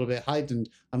can be a little bit heightened.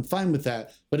 I'm fine with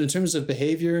that. But in terms of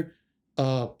behavior,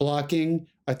 blocking,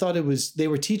 I thought they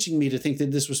were teaching me to think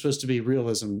that this was supposed to be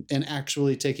realism and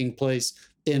actually taking place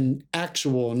in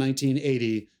actual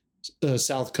 1980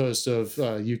 south coast of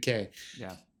UK.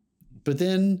 Yeah. But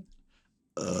then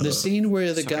the scene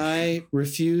where the guy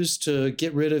refused to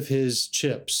get rid of his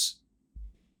chips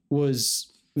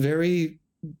was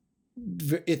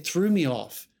it threw me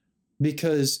off,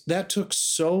 because that took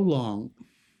so long.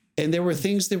 And there were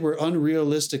things that were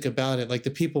unrealistic about it, like the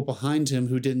people behind him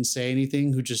who didn't say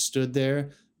anything, who just stood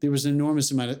there. There was an enormous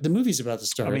amount of... The movie's about to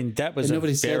start. I mean, that was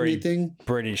nobody a very said anything.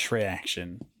 British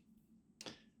reaction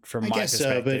from my guess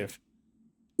perspective. So,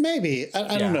 but maybe.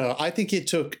 I don't know. I think it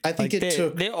took...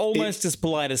 They're almost as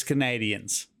polite as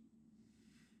Canadians.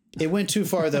 It went too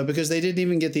far, though, because they didn't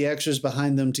even get the extras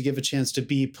behind them to give a chance to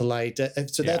be polite.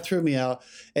 So that threw me out.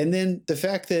 And then the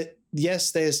fact that,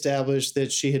 yes, they established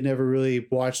that she had never really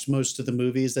watched most of the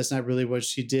movies. That's not really what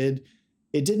she did.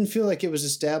 It didn't feel like it was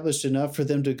established enough for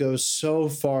them to go so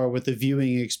far with the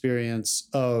viewing experience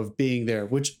of being there,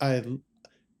 which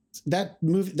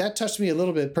that touched me a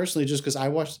little bit personally, just because I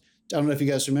don't know if you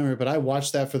guys remember, but I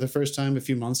watched that for the first time a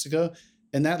few months ago.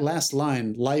 And that last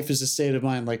line, life is a state of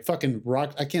mind, like fucking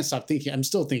rock. I can't stop thinking. I'm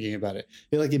still thinking about it.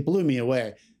 It blew me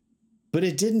away. But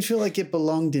it didn't feel like it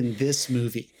belonged in this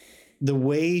movie. The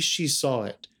way she saw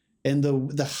it and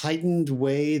the heightened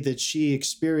way that she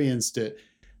experienced it,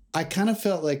 I kind of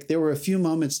felt like there were a few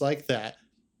moments like that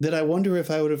I wonder if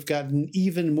I would have gotten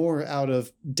even more out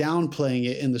of downplaying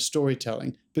it in the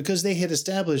storytelling, because they had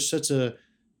established such a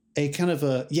kind of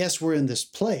a, yes, we're in this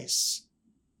place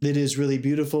that is really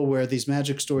beautiful where these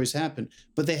magic stories happen,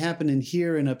 but they happen in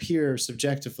here and up here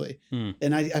subjectively.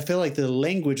 And I feel like the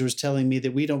language was telling me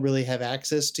that we don't really have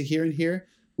access to here and here.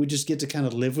 We just get to kind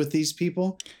of live with these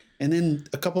people. And then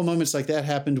a couple moments like that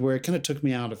happened where it kind of took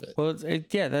me out of it. Well,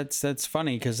 that's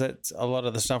funny, because that's a lot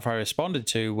of the stuff I responded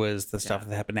to was the stuff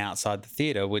that happened outside the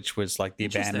theater, which was like the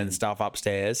abandoned stuff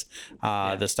upstairs,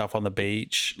 the stuff on the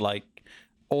beach, like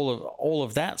all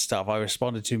of that stuff I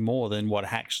responded to more than what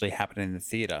actually happened in the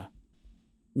theater.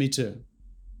 Me too.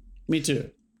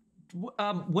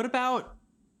 What about...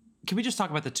 Can we just talk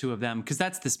about the two of them? Because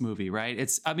that's this movie, right?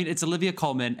 It's Olivia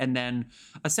Colman, and then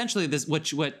essentially this,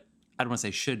 what I don't want to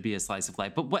say should be a slice of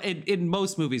life, but what in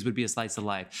most movies would be a slice of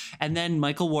life. And then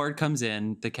Michael Ward comes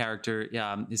in, the character,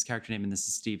 his character name in this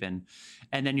is Steven.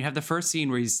 And then you have the first scene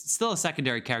where he's still a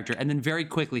secondary character, and then very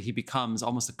quickly he becomes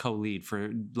almost a co-lead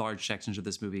for large sections of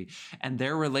this movie. And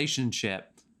their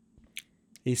relationship...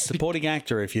 He's supporting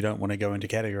actor if you don't want to go into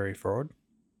category fraud.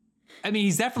 I mean,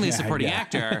 he's definitely a supporting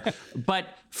actor,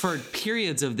 but for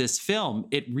periods of this film,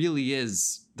 it really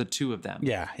is the two of them.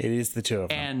 Yeah, it is the two of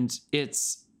them. And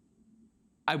it's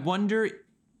I wonder.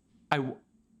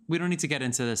 We don't need to get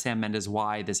into the Sam Mendes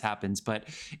why this happens, but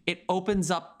it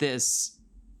opens up this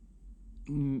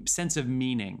sense of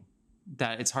meaning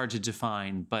that it's hard to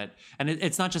define. And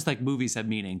it's not just like movies have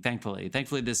meaning. Thankfully,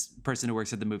 this person who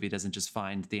works at the movie doesn't just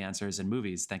find the answers in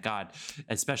movies. Thank God.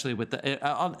 Especially with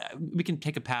we can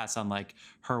take a pass on like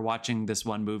her watching this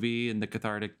one movie and the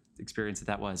cathartic experience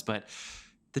that was, but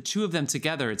the two of them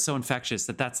together, it's so infectious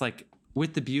that's like,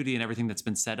 with the beauty and everything that's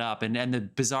been set up and the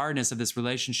bizarreness of this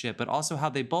relationship, but also how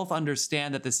they both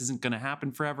understand that this isn't going to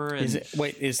happen forever. And is the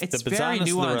it's bizarreness of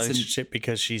the nuanced relationship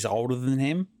because she's older than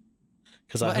him?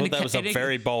 Because I thought that was a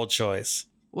very bold choice.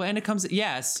 Well, and it comes,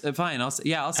 yes, fine. I'll say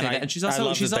that. And she's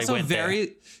also she's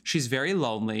very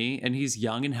lonely, and he's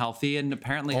young and healthy, and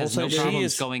apparently has no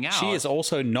problems going out. She is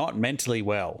also not mentally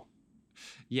well.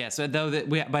 Yeah, so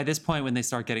by this point, when they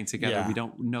start getting together, we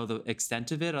don't know the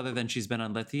extent of it, other than she's been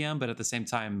on lithium. But at the same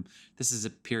time, this is a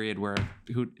period where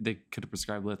they could have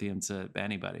prescribed lithium to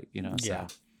anybody, you know. Yeah,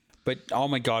 but oh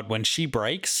my God, when she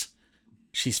breaks,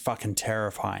 she's fucking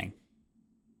terrifying.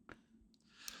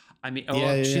 I mean,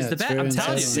 she's the best. I'm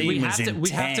telling you, we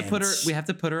have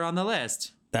to put her on the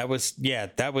list. That's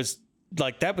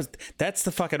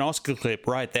the fucking Oscar clip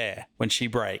right there when she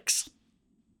breaks.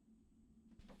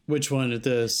 Which one at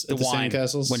the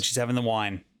Sandcastles? When she's having the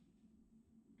wine.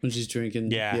 When she's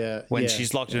drinking. When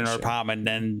she's locked in her apartment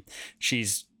and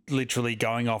she's literally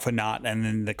going off a nut, and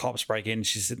then the cops break in,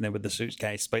 she's sitting there with the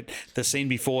suitcase. But the scene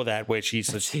before that where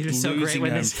she's losing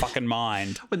her fucking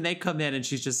mind. When they come in and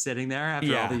she's just sitting there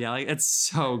after all the yelling. It's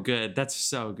so good. That's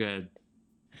so good.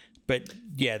 But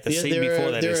the scene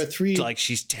before that is like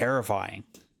she's terrifying.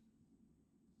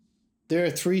 There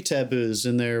are 3 taboos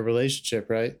in their relationship,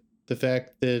 right? The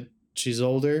fact that she's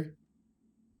older,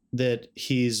 that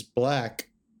he's black,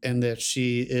 and that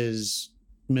she is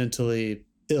mentally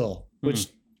ill. Which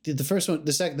the first one,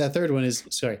 that third one is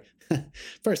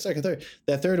first, second, third.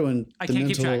 That third one, I can't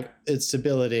keep track.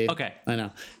 Instability. Okay, I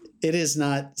know it is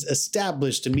not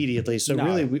established immediately. So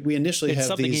really, we initially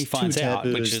have these 2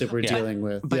 taboos that we're dealing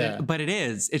with. But it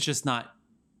is. It's just not.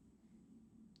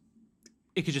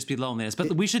 It could just be loneliness.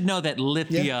 But we should know that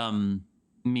lithium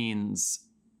means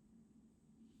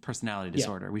personality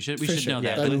disorder. We should know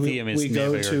that. Lithium is we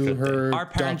go to her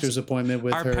doctor's appointment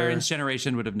with our her. parents'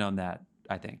 generation would have known that,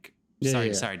 I think.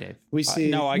 Sorry, Dave. We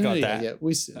see. I got that. Yeah,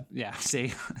 we see. Yeah,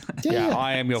 see.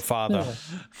 I am your father.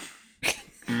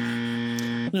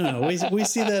 No, we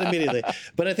see that immediately.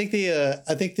 But I think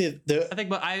it's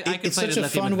such a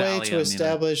fun way to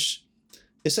establish.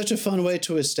 It's such a fun way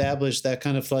to establish that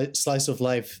kind of slice of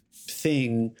life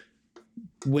thing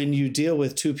when you deal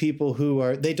with 2 people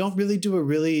they don't really do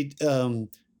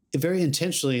very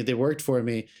intentionally. They worked for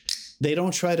me. They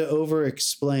don't try to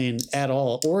explain at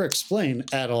all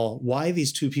why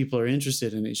these 2 people are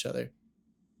interested in each other.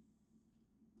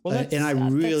 Well, and I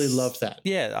really love that.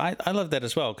 Yeah, I love that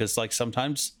as well, because like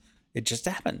sometimes it just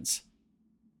happens.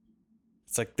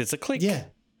 It's like there's a click. Yeah.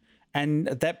 And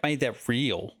that made that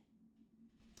real.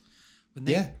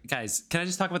 Guys, can I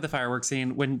just talk about the fireworks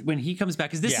scene when he comes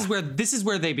back? Because this is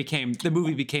where the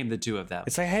movie became the 2 of them.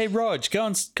 It's like, hey, Rog, go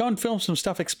and film some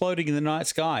stuff exploding in the night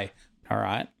sky. All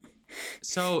right.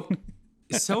 So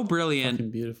brilliant.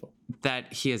 Fucking beautiful.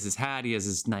 That he has his hat, he has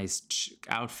his nice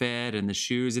outfit and the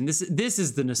shoes, and this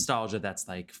is the nostalgia that's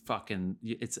like fucking.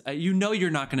 It's you're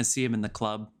not going to see him in the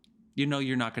club, you're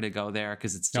not going to go there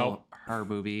because it's still her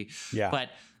movie. Yeah, but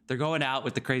they're going out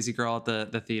with the crazy girl at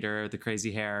the theater, the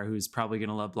crazy hair, who's probably going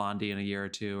to love Blondie in a year or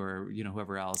 2, or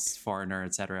whoever else, Foreigner,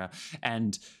 etc.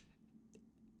 And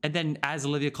then as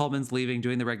Olivia Colman's leaving,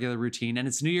 doing the regular routine, and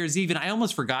it's New Year's Eve, and I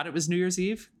almost forgot it was New Year's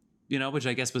Eve. Which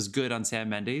I guess was good on Sam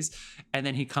Mendes. And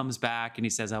then he comes back and he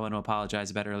says, I want to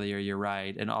apologize about earlier. You're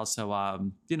right. And also, I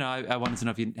wanted to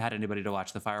know if you had anybody to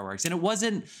watch the fireworks. And it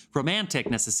wasn't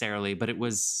romantic necessarily, but it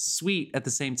was sweet at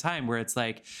the same time, where it's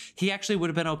like, he actually would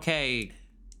have been okay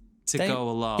to go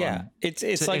alone. Yeah.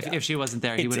 It's like, if she wasn't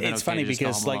there, he would have been okay. It's funny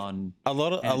because like alone. a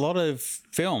lot of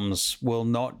films will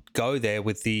not go there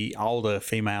with the older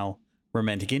female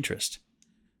romantic interest.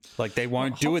 Like they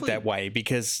won't do it that way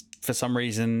because for some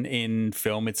reason in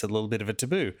film it's a little bit of a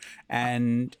taboo,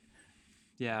 and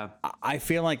I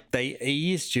feel like they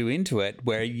eased you into it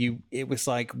where it was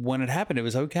like when it happened it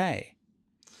was okay.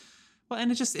 Well,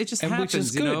 and it just happens, which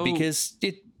is good because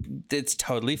it's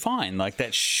totally fine. Like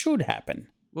that should happen.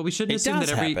 Well, we shouldn't assume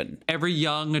that every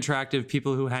young, attractive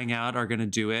people who hang out are going to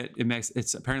do it.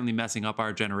 It's apparently messing up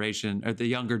our generation, or the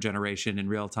younger generation in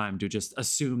real time, to just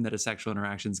assume that a sexual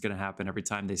interaction is going to happen every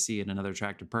time they see another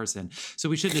attractive person. So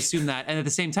we shouldn't assume that. And at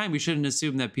the same time, we shouldn't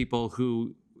assume that people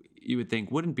who you would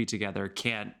think wouldn't be together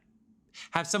can't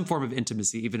have some form of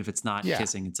intimacy, even if it's not Yeah.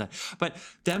 kissing and stuff. But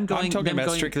them going, I'm talking them about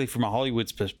going, strictly from a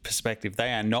Hollywood's perspective.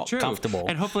 They are not True. comfortable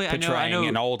And hopefully, I portraying know,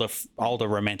 an older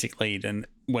romantic lead, and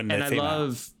when they're and I female.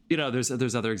 love, you know,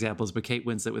 there's other examples, but Kate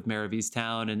Winslet with Mare of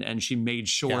Easttown, and she made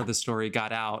sure the story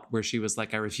got out where she was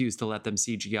like, I refuse to let them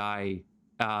CGI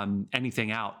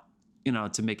anything out, you know,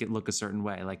 to make it look a certain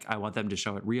way. Like, I want them to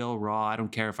show it real, raw. I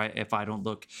don't care if I don't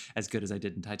look as good as I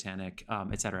did in Titanic,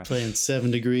 etc. Playing 7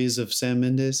 Degrees of Sam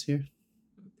Mendes here.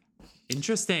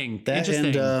 Interesting. That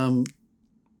Interesting.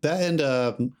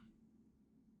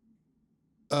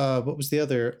 what was the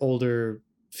other older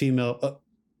female?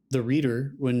 The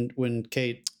Reader, when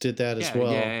Kate did that as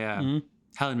well. Yeah. Mhm.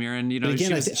 Helen Mirren, you know, But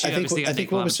again, she I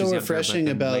think what was so refreshing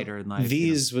about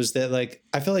these was that, like,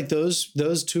 I feel like those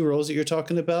two roles that you're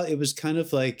talking about, it was kind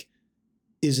of like,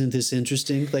 isn't this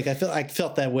interesting? Like, I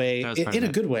felt that way in a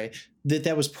good way,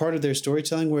 that was part of their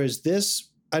storytelling. Whereas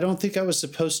this, I don't think I was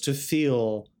supposed to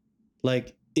feel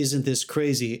like, isn't this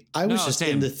crazy? I was just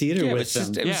in the theater with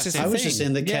them. I was just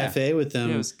in the cafe with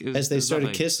them as they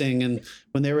started kissing, and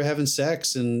when they were having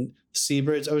sex and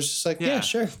seabirds, I was just like, yeah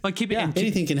sure. Like,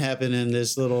 anything can happen in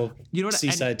this little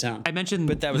seaside town. I mentioned,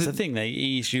 but that was the thing. They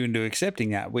eased you into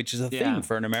accepting that, which is a thing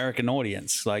for an American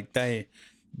audience. Like it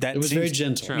was very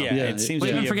gentle. True. Yeah, it seems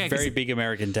to be a very big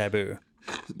American taboo.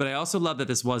 But I also love that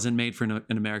this wasn't made for an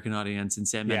American audience, and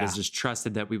Sam Mendes just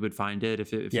trusted that we would find it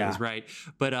if it was right.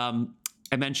 But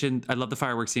I mentioned I love the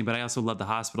fireworks scene, but I also love the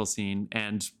hospital scene,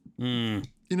 and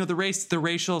you know, the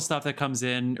racial stuff that comes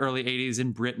in early 80s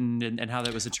in Britain, and how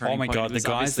that was a turning point. Oh my god, the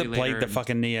guys that played the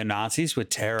fucking neo-Nazis were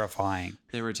terrifying.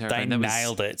 They were terrifying. They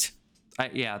nailed it.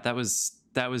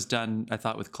 That was done, I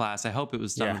thought, with class. I hope it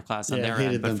was done with class on their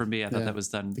hated end, but them. for me, I thought that was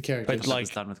done. The characters, but like, was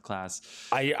done with class.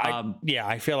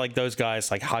 I feel like those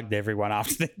guys like hugged everyone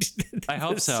after they did I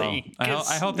hope so. scene, I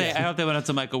hope they went up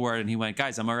to Michael Ward and he went,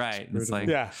 guys, I'm all right. And it's like,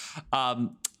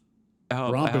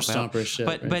 romper stomper shit.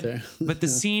 But the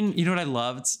scene, you know what I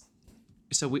loved?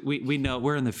 So we know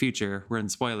we're in the future. We're in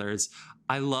spoilers.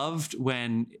 I loved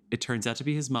when it turns out to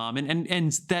be his mom,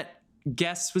 and that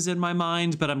guess was in my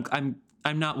mind, but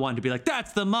I'm not one to be like,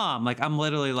 that's the mom. Like, I'm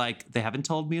literally like, they haven't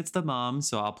told me it's the mom,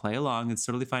 so I'll play along. It's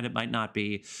totally fine. It might not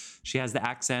be. She has the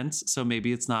accent, so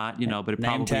maybe it's not, you know, but it Name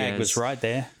probably tag is. was right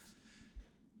there.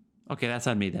 Okay, that's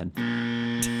on me then.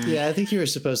 Yeah, I think you were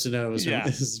supposed to know it was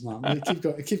his mom.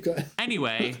 Keep going.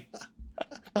 Anyway,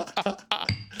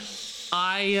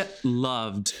 I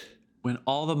loved when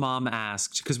all the mom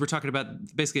asked, because we're talking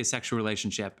about basically a sexual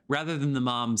relationship, rather than the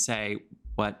mom say,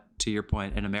 what, to your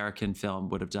point, an American film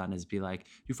would have done is be like,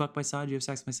 you fuck my son, you have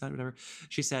sex with my son, whatever.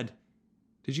 She said,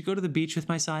 did you go to the beach with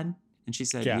my son? And she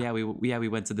said, yeah, we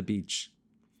went to the beach.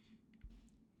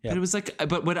 But it was like,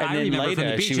 but what I remember from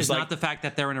the beach is not the fact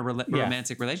that they're in a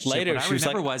romantic relationship. Later, what I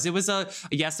remember was there was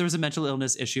a mental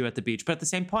illness issue at the beach, but at the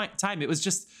same time, it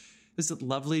was a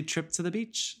lovely trip to the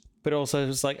beach. But also,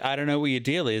 it's like, I don't know what your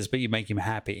deal is, but you make him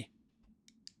happy.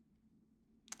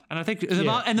 And I think the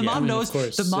mom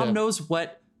knows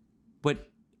what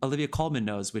Olivia Colman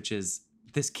knows, which is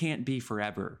this can't be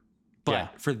forever,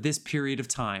 but for this period of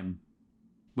time,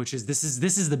 which is this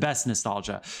is the best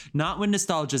nostalgia. Not when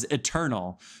nostalgia is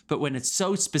eternal, but when it's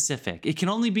so specific. It can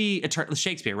only be eternal.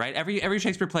 Shakespeare, right? Every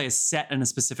Shakespeare play is set in a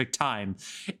specific time.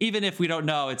 Even if we don't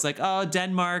know, it's like, oh,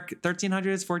 Denmark,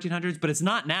 1300s, 1400s, but it's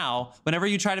not now. Whenever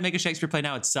you try to make a Shakespeare play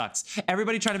now, it sucks.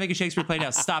 Everybody trying to make a Shakespeare play now,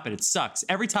 stop it. It sucks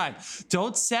every time.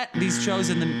 Don't set these shows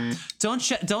in the don't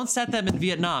set them in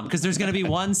Vietnam, because there's going to be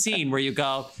one scene where you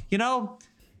go, you know,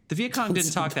 the Viet Cong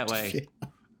didn't talk that way.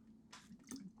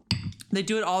 They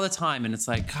do it all the time, and it's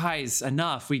like, guys,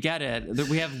 enough. We get it.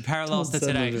 We have parallels to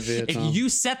today. If you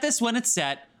set this when it's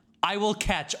set, I will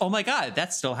catch. Oh my God,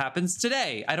 that still happens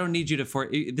today. I don't need you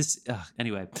to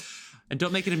anyway. And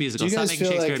don't make it a musical. Do you guys Stop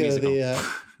making feel Shakespeare like a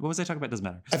musical. What was I talking about? Doesn't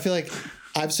matter. I feel like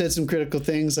I've said some critical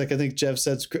things. Like I think Jeff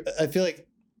said. I feel like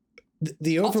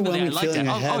the overwhelming feeling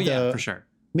I had. Yeah, for sure.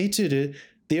 Me too, dude.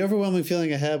 The overwhelming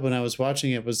feeling I had when I was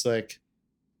watching it was like,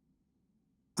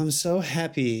 I'm so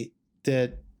happy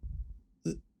that,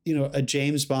 you know, a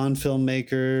James Bond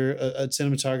filmmaker, a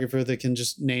cinematographer that can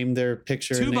just name their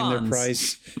picture and name their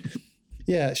price.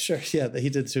 Yeah, sure. Yeah, he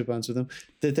did 2 Bonds with them.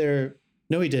 He didn't.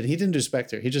 He didn't do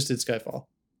Spectre. He just did Skyfall.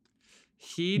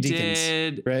 He Deakins,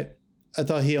 did. Right? I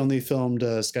thought he only filmed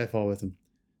Skyfall with him.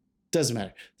 Doesn't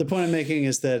matter. The point I'm making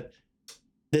is that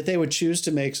they would choose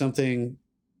to make something,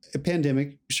 a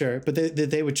pandemic, sure, but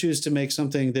they would choose to make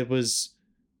something that was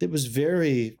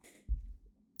very,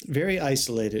 very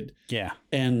isolated, yeah,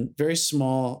 and very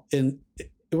small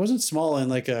it wasn't small and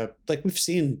like we've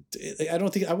seen. I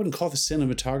don't think I wouldn't call the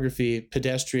cinematography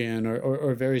pedestrian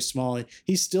or very small.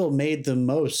 He still made the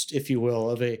most, if you will,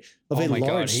 of a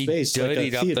large space. He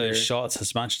dirtied like a up those shots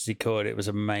as much as he could. It was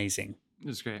amazing. It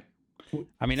was great.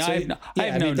 I mean, So, I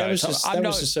have no notes. I'm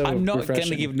not going to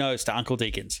refreshing. give notes to Uncle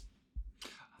Deakins.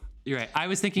 You're right. I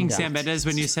was thinking Sam Mendes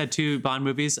when you said 2 Bond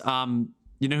movies.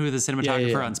 You know who the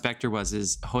cinematographer on Spectre was?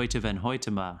 Is Hoyte van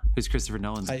Hoytema, who's Christopher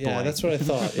Nolan's boy. Yeah, that's what I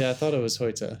thought. Yeah, I thought it was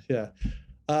Hoyte. Yeah,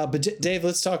 but Dave,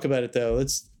 let's talk about it though.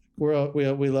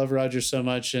 We love Roger so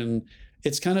much, and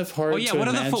it's kind of hard. Oh yeah, to what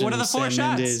are the 4 Sam shots?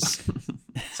 Mendes.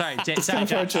 Sorry, It's kind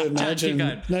of hard to imagine.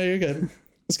 No, you're good.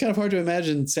 It's kind of hard to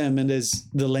imagine Sam Mendes,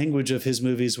 the language of his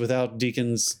movies without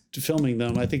Deakins filming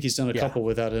them. I think he's done a couple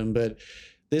without him, but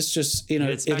this just,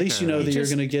 at least you know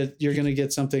that you're gonna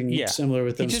get something similar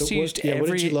with them. He just So used what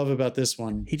did you love about this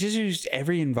one? He just used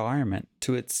every environment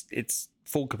to its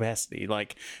full capacity,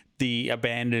 like the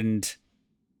abandoned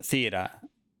theater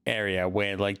area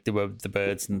where like there were the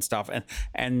birds and stuff,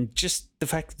 and just the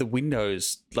fact that the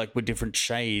windows like were different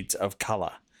shades of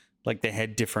color, like they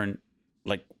had different,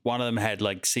 like one of them had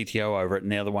like CTO over it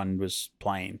and the other one was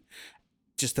plain.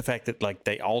 Just the fact that like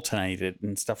they alternated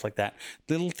and stuff like that,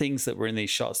 little things that were in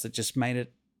these shots that just made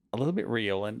it a little bit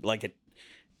real, and like it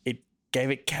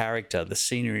gave it character. The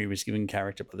scenery was given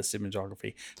character by the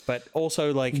cinematography, but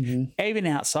also like even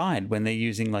outside when they're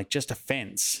using like just a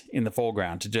fence in the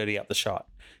foreground to dirty up the shot,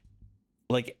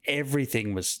 like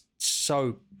everything was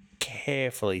so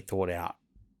carefully thought out,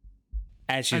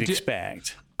 as you'd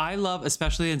expect. I love,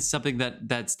 especially in something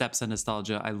that steps on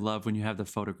nostalgia, I love when you have the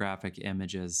photographic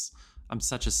images. I'm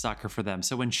such a sucker for them.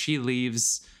 So when she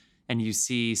leaves and you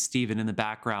see Steven in the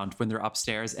background when they're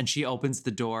upstairs and she opens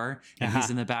the door and he's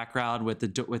in the background with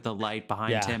the light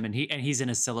behind him and he's in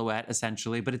a silhouette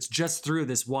essentially, but it's just through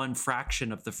this one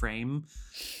fraction of the frame.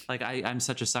 Like I'm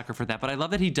such a sucker for that. But I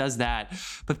love that he does that.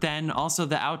 But then also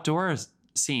the outdoor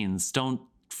scenes don't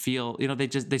feel,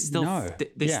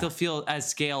 they still feel as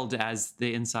scaled as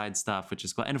the inside stuff, which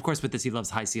is cool. And of course with this, he loves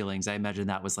high ceilings. I imagine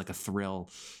that was like a thrill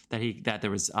that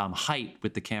there was height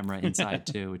with the camera inside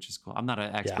too, which is cool. I'm not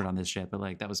an expert on this shit, but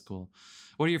like that was cool.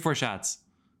 What are your 4 shots?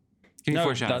 Give me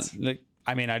 4 shots.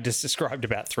 I mean, I just described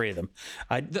about 3 of them.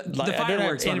 The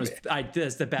fireworks one was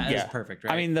that's the best. That was perfect,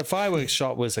 right? I mean, the fireworks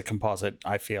shot was a composite,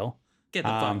 I feel. Get the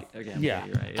fuck again. Yeah.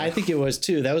 You're right, I think it was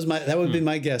too. That would be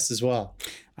my guess as well.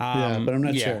 But I'm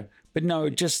not sure. But no,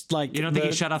 just like you don't think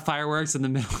he shut off fireworks in the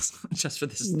middle just for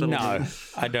this little No,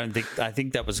 I don't think. I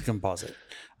think that was a composite.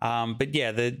 But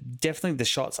yeah, definitely the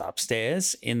shots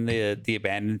upstairs in the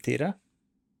abandoned theater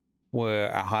were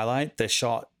a highlight. The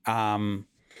shot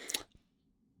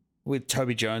with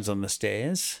Toby Jones on the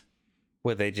stairs,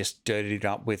 where they just dirtied it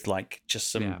up with like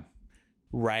just some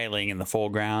railing in the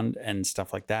foreground and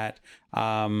stuff like that.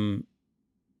 The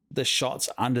shots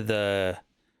under the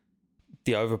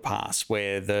overpass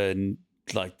where the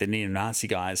neo-Nazi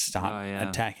guys start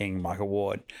attacking Michael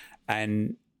Ward,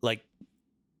 and like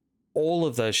all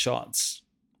of those shots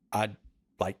are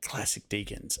like classic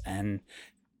Deakins,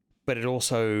 but it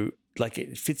also like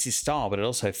it fits his style, but it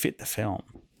also fit the film.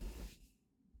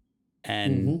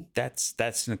 And that's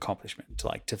an accomplishment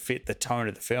to fit the tone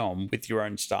of the film with your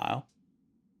own style.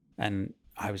 And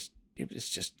it was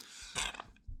just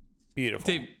beautiful.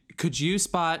 Dave, could you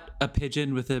spot a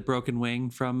pigeon with a broken wing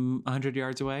from 100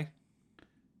 yards away?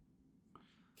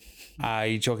 Are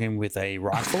you talking with a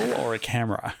rifle or a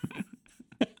camera?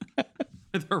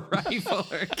 With a rifle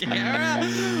or a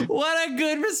camera? What a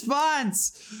good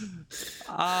response!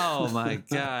 Oh my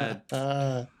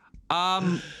god.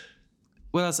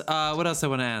 What else? What else I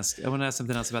want to ask? I want to ask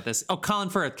something else about this. Oh, Colin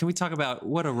Firth. Can we talk about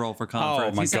what a role for Colin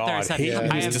Firth? My He sat there and God.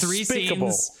 said, I have despicable.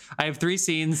 3 scenes. I have 3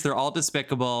 scenes. They're all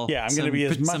despicable. Yeah, I'm going to be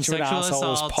as much of an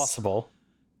asshole as possible.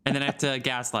 And then I have to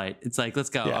gaslight. It's like, let's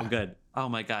go. I'm good. Oh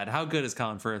my God. How good is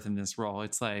Colin Firth in this role?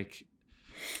 It's like,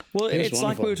 well, it's like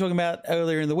wonderful. we were talking about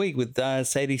earlier in the week with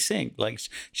Sadie Sink. Like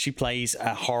she plays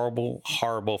a horrible,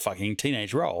 horrible fucking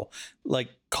teenage role. Like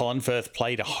Colin Firth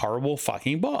played a horrible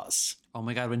fucking boss. oh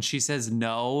my God, when she says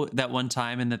no that one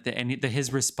time and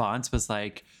his response was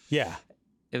like, Yeah.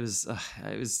 it's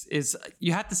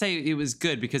you have to say it was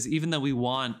good because even though we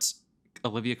want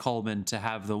Olivia Colman to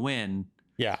have the win,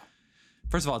 Yeah.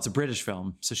 first of all, it's a British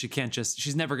film, so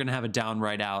she's never going to have a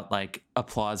downright out like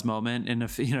applause moment you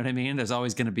know what I mean? There's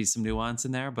always going to be some nuance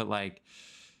in there, but like,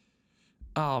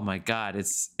 oh my God,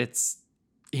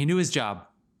 he knew his job.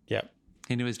 Yep.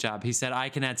 He knew his job. He said, I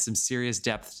can add some serious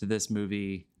depth to this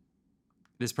movie.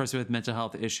 This person with mental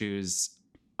health issues,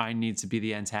 I need to be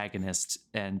the antagonist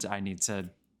and I need to,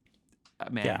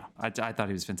 man, Yeah. I thought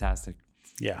he was fantastic.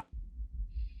 Yeah.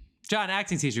 John,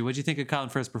 acting teacher, what'd you think of Colin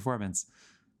Firth's performance?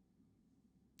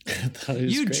 I thought it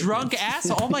was You great, drunk man.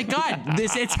 asshole. Oh my God.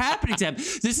 It's happening to him.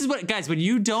 This is what, guys, when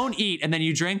you don't eat and then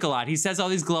you drink a lot, he says all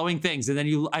these glowing things. And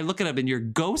then I look at him and you're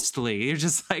ghostly. You're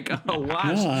just like, oh,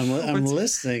 wow. No, I'm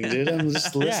listening, dude. I'm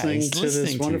just listening he's to listening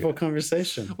this to wonderful you.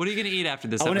 conversation. What are you going to eat after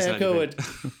this I want to episode?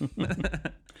 echo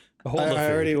what All the I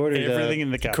food, already ordered. everything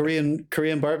in the cup.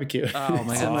 Korean barbecue. Oh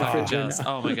my It's in God. my I'm fucking fridge right jealous.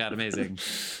 now. Oh my God. Amazing.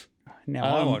 Now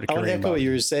I want a I want to Korean echo what you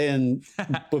barbecue. were saying.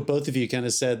 What both of you kind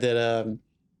of said that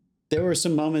there were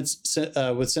some moments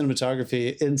with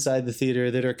cinematography inside the theater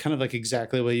that are kind of like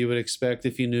exactly what you would expect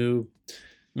if you knew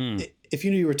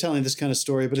you were telling this kind of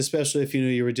story, but especially if you knew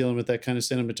you were dealing with that kind of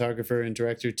cinematographer and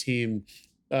director team.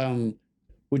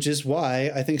 Which is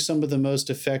why I think some of the most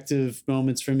effective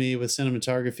moments for me with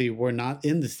cinematography were not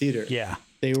in the theater. Yeah.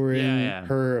 They were in Yeah.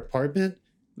 her apartment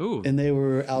Ooh. and they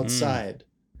were outside.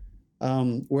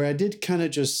 Where I did kind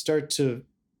of just start to,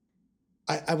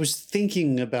 I was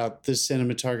thinking about the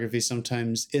cinematography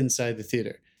sometimes inside the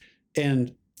theater.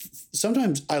 And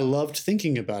sometimes I loved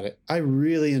thinking about it. I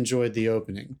really enjoyed the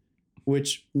opening,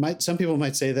 which some people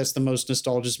might say that's the most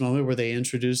nostalgic moment where they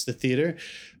introduced the theater,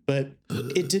 but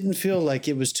it didn't feel like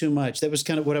it was too much. That was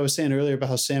kind of what I was saying earlier about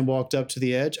how Sam walked up to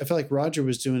the edge. I felt like Roger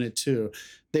was doing it too.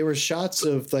 They were shots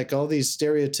of like all these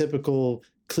stereotypical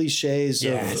cliches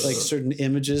of like certain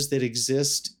images that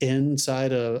exist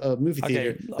inside a movie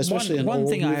theater, especially an one old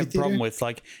thing I movie have a theater. problem with,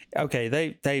 like, okay,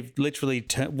 they've literally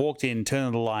walked in, turned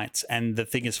on the lights, and the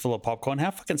thing is full of popcorn.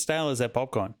 How fucking stale is that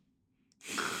popcorn?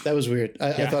 That was weird.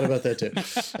 I thought about that too.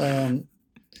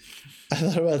 I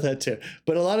thought about that too.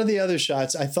 But a lot of the other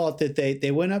shots, I thought that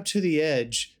they went up to the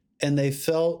edge and they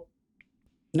felt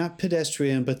not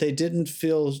pedestrian, but they didn't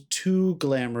feel too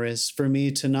glamorous for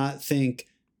me to not think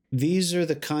these are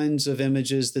the kinds of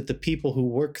images that the people who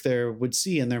work there would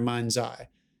see in their mind's eye.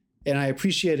 And I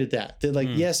appreciated that. They're like,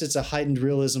 yes, it's a heightened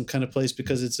realism kind of place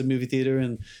because it's a movie theater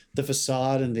and the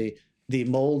facade and the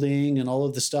molding and all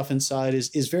of the stuff inside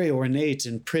is very ornate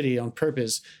and pretty on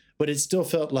purpose. But it still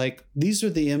felt like these are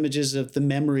the images of the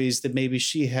memories that maybe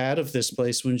she had of this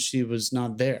place when she was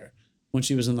not there, when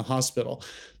she was in the hospital.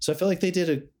 So I felt like they did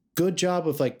a good job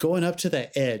of like going up to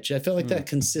that edge. I felt like that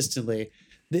consistently.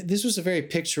 This was a very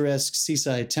picturesque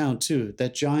seaside town too.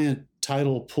 That giant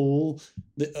tidal pool,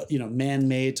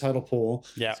 man-made tidal pool.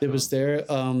 Yeah. It was there.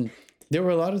 There were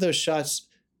a lot of those shots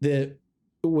that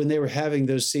when they were having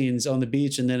those scenes on the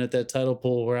beach and then at that tidal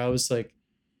pool where I was like,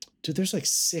 dude, there's like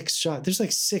 6 shots. There's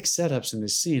like 6 setups in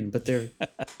this scene, but they're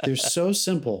so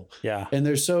simple. Yeah. And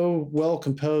they're so well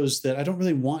composed that I don't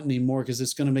really want any more because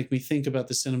it's going to make me think about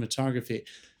the cinematography.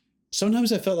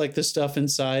 Sometimes I felt like the stuff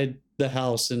inside the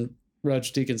house, and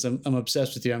Roger Deakins, I'm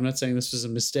obsessed with you. I'm not saying this was a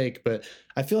mistake, but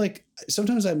I feel like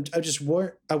sometimes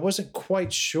I wasn't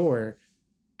quite sure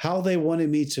how they wanted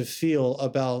me to feel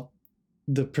about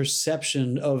the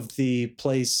perception of the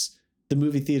place, the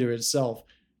movie theater itself.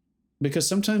 Because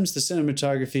sometimes the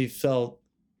cinematography felt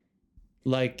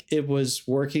like it was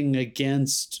working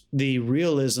against the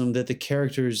realism that the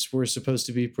characters were supposed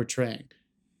to be portraying.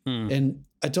 And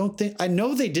I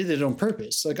know they did it on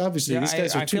purpose. Like, obviously, these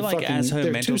guys are I too feel like fucking, as her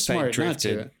they're mental too state smart not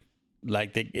to. drifted,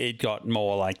 like it got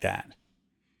more like that.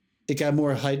 It got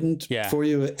more heightened for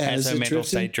you as her it mental drifted.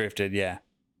 state drifted. Yeah.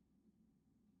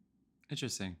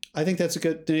 Interesting. I think that's a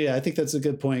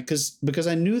good point because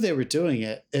I knew they were doing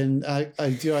it, and I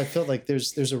felt like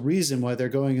there's a reason why they're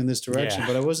going in this direction,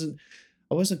 but I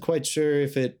wasn't quite sure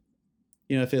if it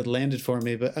landed for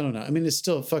me, but I don't know. I mean, it's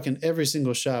still fucking every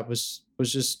single shot was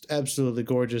just absolutely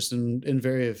gorgeous and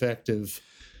very effective.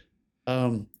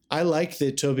 I like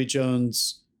that Toby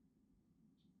Jones.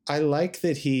 I like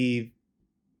that he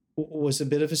was a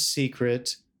bit of a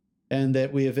secret, and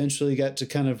that we eventually got to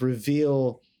kind of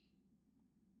reveal.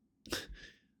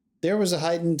 There was a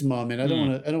heightened moment. I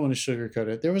don't want to sugarcoat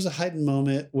it. There was a heightened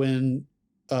moment when,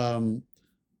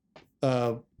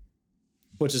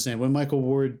 what's his name? When Michael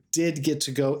Ward did get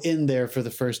to go in there for the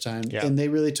first time, and they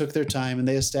really took their time and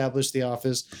they established the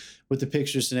office with the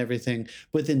pictures and everything.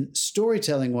 But then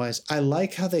storytelling wise, I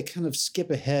like how they kind of skip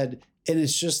ahead, and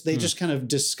it's just they just kind of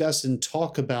discuss and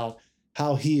talk about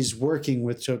how he's working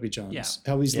with Toby Jones,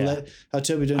 how he's how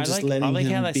Toby Jones is letting him be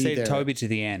there. how they saved Toby to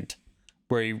the end,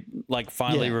 where he like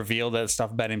finally revealed that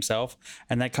stuff about himself,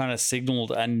 and that kind of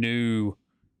signaled a new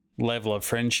level of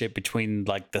friendship between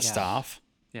like the staff.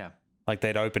 Yeah. Like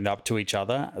they'd opened up to each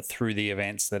other through the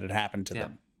events that had happened to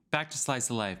them. Back to slice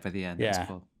of life by the end. Yeah. That's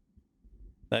cool.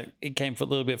 It came a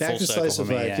little bit Back full to circle slice for of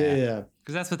me. life. Yeah.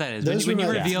 Because that's what that is. Those When you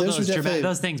were reveal those were definitely-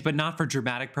 those things, but not for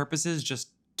dramatic purposes, just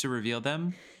to reveal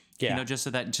them. Yeah. Just so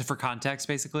that, just for context,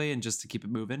 basically, and just to keep it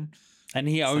moving. And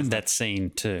he owned that scene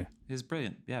too. He's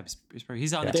brilliant. Yeah, he's brilliant.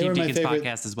 He's on the They Team were my Deacons favorite-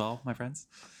 podcast as well, my friends.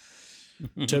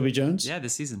 Toby Jones. Yeah,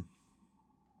 this season.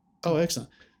 Oh, excellent.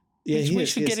 Yeah, We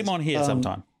should get him on here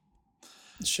sometime.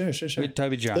 Sure. With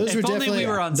Toby Jones. Those If were only definitely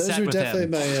we were on those set were with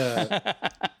definitely him. my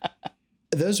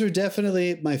those were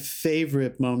definitely my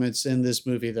favorite moments in this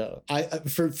movie, though.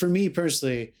 For me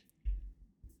personally,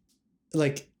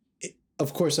 like,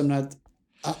 of course, I'm not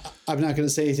going to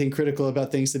say anything critical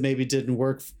about things that maybe didn't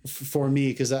work for me,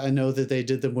 because I know that they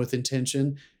did them with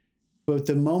intention. But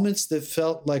the moments that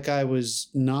felt like I was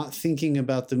not thinking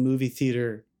about the movie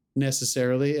theater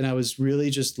necessarily, and I was really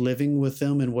just living with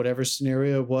them in whatever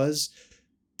scenario it was,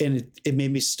 and it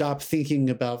made me stop thinking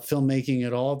about filmmaking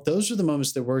at all. Those are the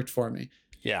moments that worked for me.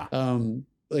 Yeah.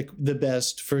 Like the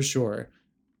best for sure.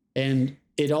 And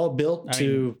it all built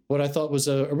to what I thought was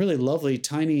a really lovely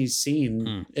tiny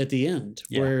scene at the end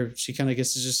where she kind of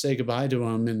gets to just say goodbye to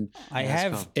him. And I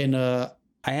have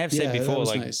said before,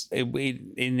 like nice.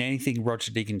 in anything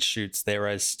Roger Deakins shoots, there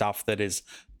is stuff that is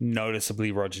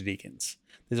noticeably Roger Deakins.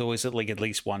 There's always at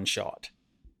least one shot.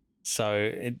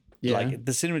 So like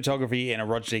the cinematography in a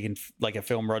Roger Deakins, like a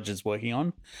film Roger's working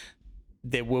on,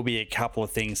 there will be a couple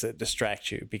of things that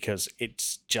distract you because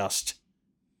it's just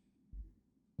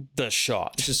the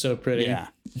shot. It's just so pretty. Yeah.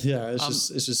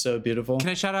 It's just so beautiful. Can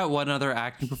I shout out one other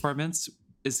acting performance?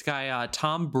 This guy,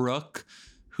 Tom Brooke,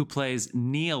 who plays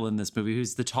Neil in this movie,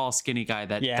 who's the tall, skinny guy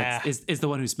that is the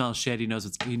one who smells shit. He knows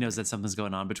that something's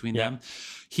going on between them.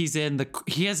 He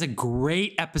has a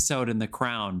great episode in The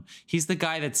Crown. He's the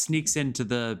guy that sneaks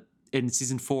in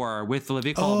season 4 with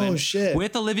Olivia Colman. Oh, shit.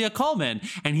 With Olivia Colman.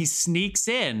 And he sneaks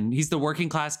in. He's the working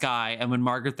class guy. And when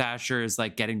Margaret Thatcher is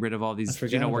like getting rid of all these,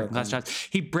 working class jobs,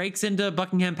 he breaks into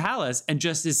Buckingham Palace and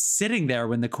just is sitting there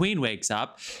when the Queen wakes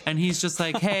up. And he's just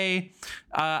like, hey,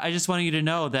 I just want you to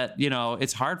know that,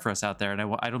 it's hard for us out there.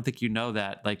 And I don't think you know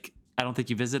that. Like, I don't think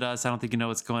you visit us. I don't think you know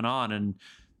what's going on. And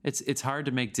it's hard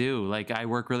to make do. Like, I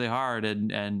work really hard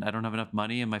and I don't have enough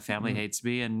money and my family hates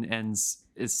me and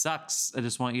it sucks. I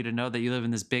just want you to know that you live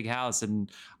in this big house and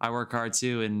I work hard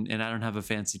too and I don't have a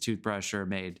fancy toothbrush or a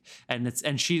maid. And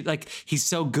she, like, he's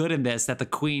so good in this that the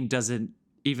Queen doesn't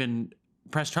even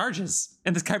press charges.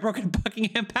 And this guy broke into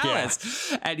Buckingham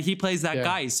Palace. And he plays that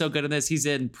guy. He's so good in this. He's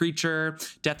in Preacher,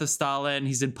 Death of Stalin.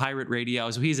 He's in Pirate Radio.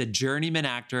 So he's a journeyman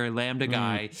actor, Lambda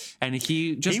guy. And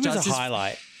he was a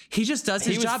highlight. He just does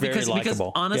his job because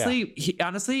honestly,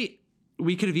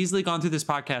 we could have easily gone through this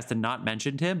podcast and not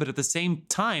mentioned him, but at the same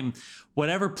time,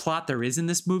 whatever plot there is in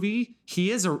this movie,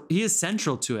 he is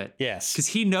central to it. Yes, because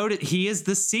he is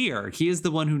the seer. He is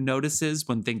the one who notices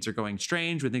when things are going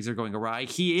strange, when things are going awry.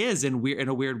 He is in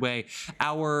a weird way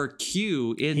our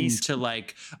cue into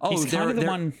like, he's kind of the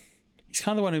one. He's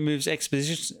kind of the one who moves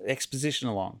exposition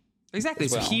along. Exactly.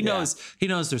 So he knows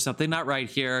there's something not right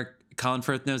here. Colin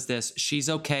Firth knows this. She's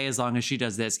okay as long as she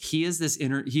does this. He is this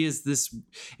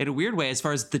in a weird way, as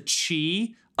far as the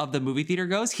chi of the movie theater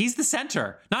goes. He's the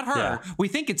center, not her. Yeah. We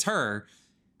think it's her,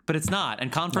 but it's not. And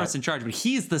Colin Firth's in charge, but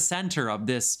he's the center of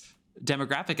this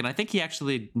demographic. And I think he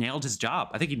actually nailed his job.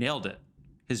 I think he nailed it,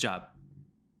 his job.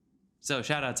 So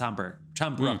shout out Tom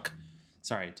Brooke.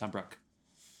 Sorry, Tom Brooke.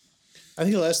 I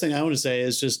think the last thing I want to say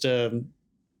is just, and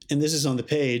this is on the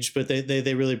page, but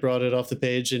they really brought it off the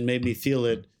page and made me feel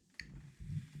it.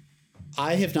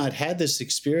 I have not had this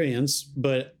experience,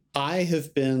 but I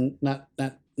have been not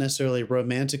necessarily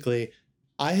romantically.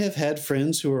 I have had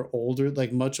friends who are older,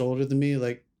 like much older than me,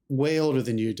 like way older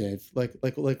than you, Dave, like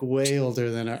way older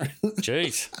than our.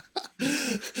 Jeez.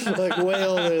 Like way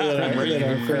older than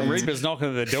our friends. Reaper's knocking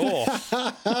at the door.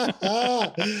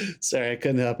 Sorry, I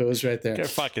couldn't help it. It was right there. Go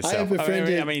fuck yourself. I have a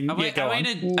friend.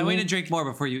 I'm waiting to drink more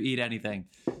before you eat anything.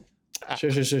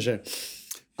 Sure.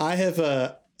 I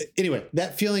have anyway,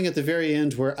 that feeling at the very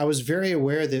end where I was very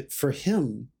aware that for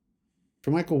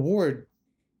Michael Ward,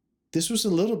 this was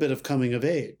a little bit of coming of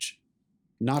age,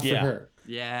 not for her.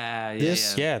 Yeah.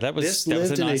 That was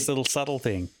a nice little subtle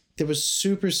thing. It was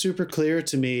super, super clear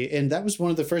to me. And that was one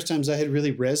of the first times I had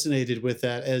really resonated with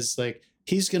that as like,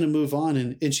 he's going to move on.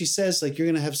 And she says, like, you're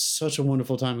going to have such a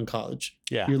wonderful time in college.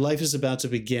 Yeah. Your life is about to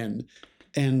begin.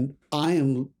 And I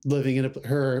am living in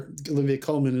Olivia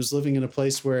Colman is living in a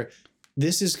place where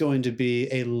this is going to be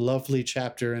a lovely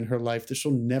chapter in her life that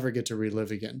she'll never get to relive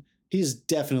again. He's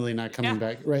definitely not coming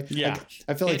back, right? Yeah. Like,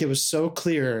 I felt like it was so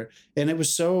clear and it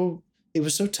was so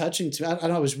touching to me. I don't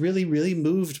know. I was really, really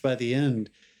moved by the end.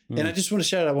 And I just want to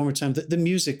shout out one more time. The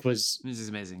music was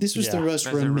amazing. This was the most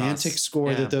romantic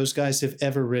score that those guys have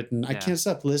ever written. I can't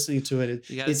stop listening to it.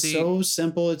 It's so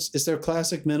simple. It's their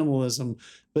classic minimalism,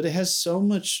 but it has so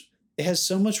much it has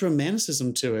so much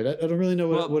romanticism to it. I don't really know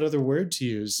what other word to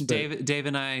use. But Dave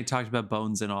and I talked about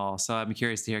Bones and All, so I'm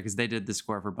curious to hear because they did the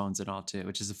score for Bones and All too,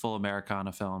 which is a full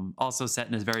Americana film, also set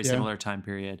in a very similar time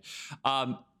period.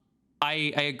 I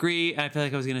agree, and I feel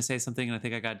like I was going to say something, and I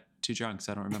think I got too drunk,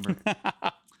 so I don't remember.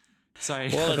 Sorry.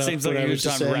 Well, it seems like a good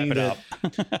time to wrap it up.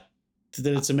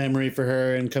 That it's a memory for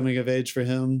her and coming of age for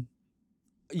him.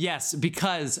 Yes,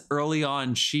 because early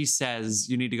on she says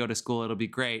you need to go to school, it'll be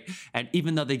great. And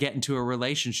even though they get into a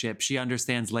relationship, she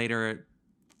understands later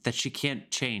that she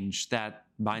can't change that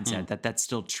mindset, that that's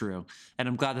still true. And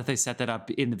I'm glad that they set that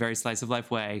up in the very slice of life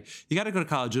way. You got to go to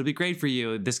college, it'll be great for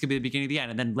you. This could be the beginning of the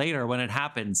end. And then later when it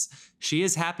happens, she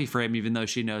is happy for him, even though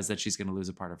she knows that she's going to lose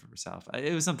a part of herself.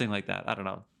 It was something like that. I don't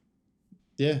know.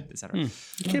 Yeah. Is that right?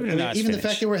 Even the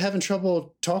fact that we're having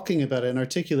trouble talking about it and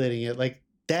articulating it, like,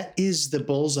 that is the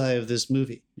bullseye of this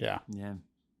movie. Yeah. Yeah.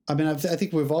 I mean, I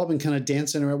think we've all been kind of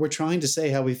dancing around. We're trying to say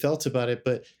how we felt about it,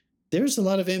 but there's a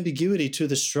lot of ambiguity to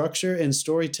the structure and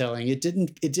storytelling. It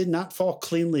did not fall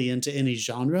cleanly into any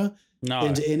genre,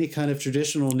 into any kind of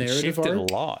traditional narrative arc.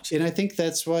 a lot. And I think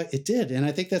that's why it did. And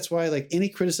I think that's why, like, any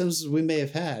criticisms we may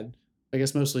have had, I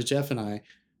guess mostly Jeff and I,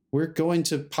 we're going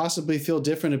to possibly feel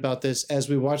different about this as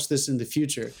we watch this in the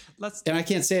future. And I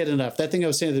can't say it enough. That thing I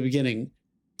was saying at the beginning,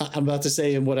 I'm about to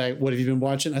say, and what have you been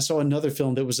watching? I saw another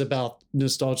film that was about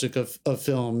nostalgic of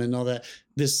film and all that.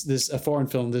 A foreign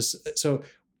film. So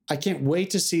I can't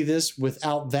wait to see this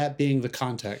without that being the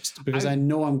context, because I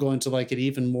know I'm going to like it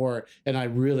even more, and I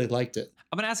really liked it.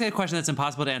 I'm going to ask you a question that's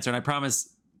impossible to answer, and I promise,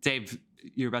 Dave,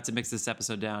 you're about to mix this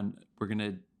episode down. We're going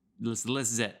to this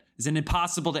is it. It's an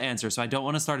impossible to answer, so I don't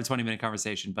want to start a 20-minute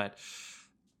conversation, but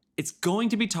it's going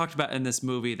to be talked about in this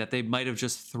movie that they might have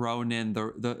just thrown in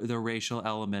the racial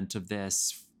element of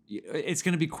this. It's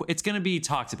going to be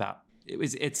talked about.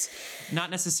 It's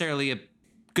not necessarily a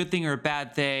good thing or a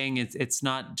bad thing. It's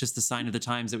not just a sign of the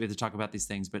times that we have to talk about these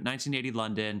things. But 1980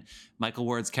 London, Michael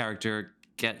Ward's character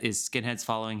is skinheads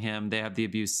following him. They have the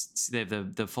abuse. They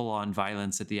have the full on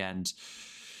violence at the end.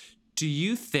 Do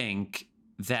you think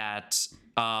that?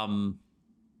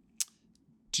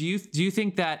 Do you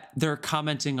think that they're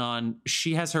commenting on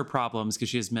she has her problems because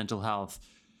she has mental health,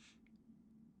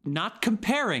 not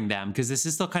comparing them because this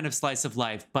is still kind of slice of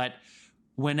life, but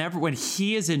when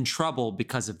he is in trouble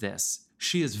because of this,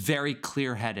 she is very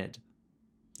clear-headed.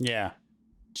 Yeah.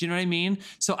 Do you know what I mean?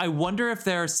 So I wonder if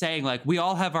they're saying, like, we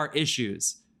all have our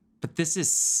issues, but this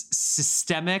is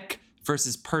systemic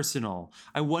versus personal.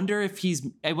 I wonder if he's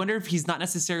not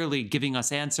necessarily giving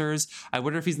us answers. I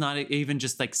wonder if he's not even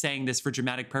just like saying this for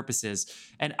dramatic purposes.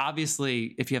 And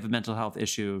obviously, if you have a mental health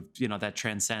issue, you know, that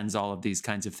transcends all of these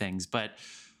kinds of things. But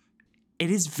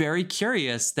it is very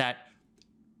curious that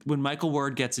when Michael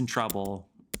Ward gets in trouble,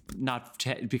 not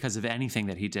because of anything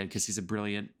that he did, because he's a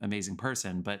brilliant, amazing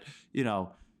person, but, you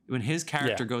know, when his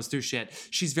character goes through shit,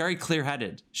 she's very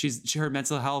clear-headed. Her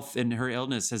mental health and her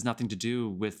illness has nothing to do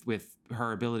with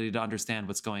her ability to understand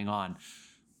what's going on.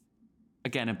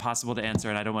 Again, impossible to answer,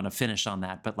 and I don't want to finish on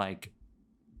that. But like,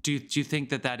 do you think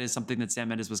that is something that Sam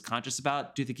Mendes was conscious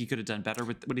about? Do you think he could have done better?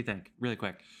 What do you think? Really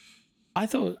quick. I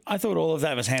thought all of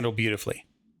that was handled beautifully.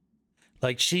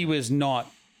 Like, she was not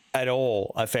at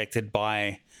all affected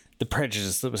by the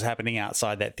prejudice that was happening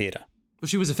outside that theater. Well,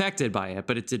 she was affected by it,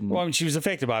 but it didn't. Well, I mean, she was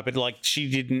affected by it, but like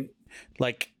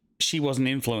she wasn't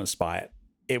influenced by it.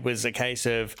 It was a case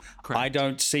of, correct. I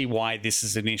don't see why this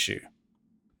is an issue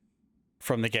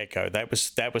from the get-go. That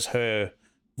was her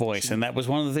voice, and that was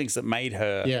one of the things that made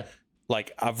her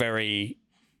like a very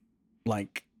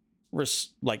like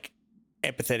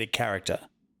empathetic character.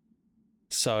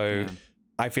 So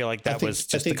I feel like that was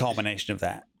just the culmination of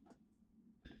that.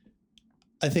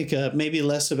 I think maybe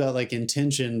less about like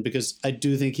intention, because I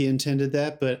do think he intended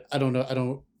that, but I don't know. I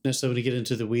don't necessarily want to get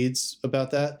into the weeds about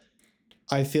that.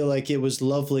 I feel like it was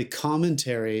lovely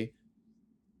commentary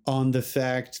on the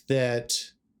fact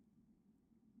that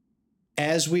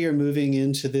as we are moving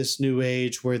into this new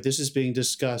age where this is being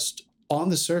discussed on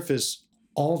the surface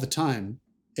all the time,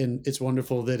 and it's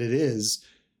wonderful that it is,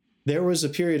 there was a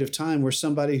period of time where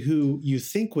somebody who you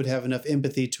think would have enough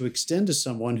empathy to extend to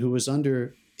someone who was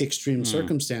under extreme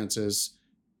circumstances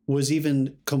was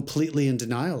even completely in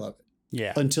denial of it.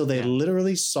 Yeah. Until they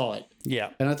literally saw it.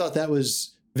 Yeah. And I thought that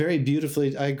was very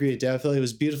beautifully, I agree, definitely. It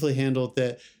was beautifully handled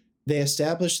that they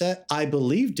established that. I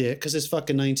believed it because it's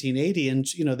fucking 1980.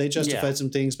 And, you know, they justified some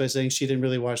things by saying she didn't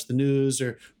really watch the news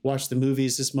or watch the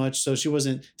movies as much. So she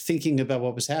wasn't thinking about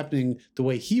what was happening the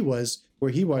way he was,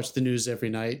 where he watched the news every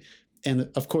night. And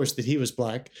of course that he was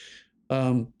black.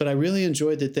 But I really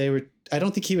enjoyed that I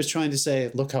don't think he was trying to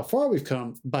say, look how far we've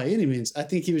come by any means. I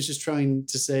think he was just trying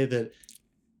to say that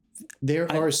there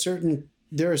are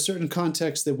certain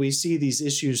contexts that we see these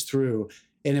issues through,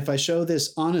 and if I show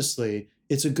this honestly,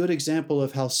 it's a good example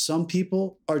of how some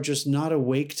people are just not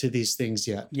awake to these things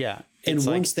yet. Yeah. And It's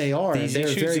like once they are, these they're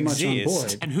issues very much on exist.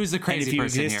 board. And who's the And crazy if you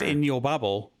person exist here? in your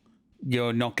bubble,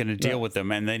 you're not going to deal Right. with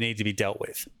them, and they need to be dealt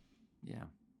with. Yeah.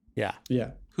 Yeah.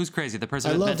 Yeah. Who's crazy? The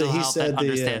person I with love mental that he health said that the,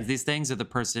 understands these things, or the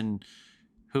person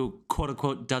who quote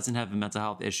unquote doesn't have a mental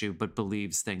health issue but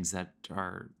believes things that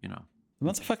are, you know. The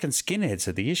motherfucking skinheads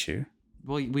are the issue.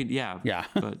 Well, yeah. Yeah.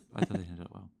 But I thought they did it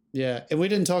well. Yeah, and we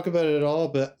didn't talk about it at all,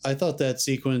 but I thought that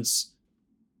sequence,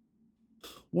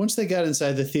 once they got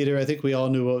inside the theater, I think we all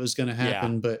knew what was going to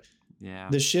happen, but Yeah.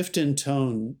 the shift in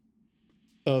tone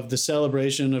of the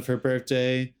celebration of her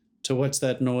birthday to what's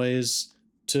that noise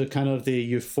to kind of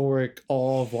the euphoric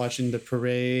awe of watching the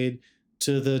parade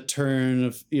to the turn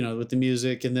of, you know, with the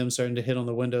music and them starting to hit on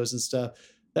the windows and stuff.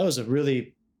 That was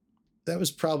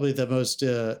probably the most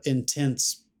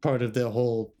intense part of the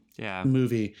whole Yeah.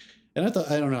 movie. And I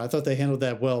thought they handled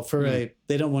that well for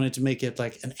they don't want it to make it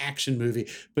like an action movie,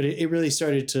 but it really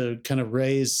started to kind of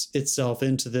raise itself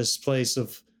into this place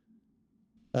of,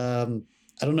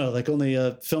 I don't know, like only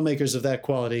filmmakers of that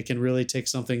quality can really take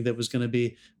something that was going to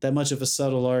be that much of a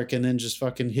subtle arc and then just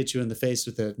fucking hit you in the face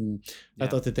with it. And I Yeah.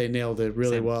 thought that they nailed it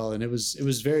really Same. well. And it was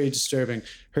very disturbing.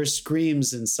 Her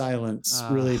screams in silence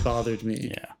really bothered me.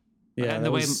 Yeah. Yeah. and that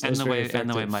the way was and the very way and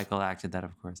the way effective. Michael acted that,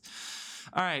 of course.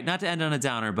 All right, not to end on a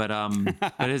downer, but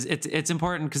it's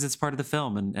important because it's part of the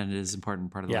film and it is important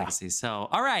part of the Yeah. legacy. So,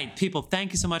 all right, people,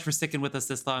 thank you so much for sticking with us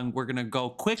this long. We're gonna go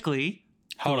quickly.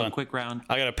 Hold go on. a quick round.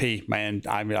 I gotta pee, man.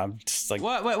 I'm just like,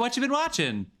 What you been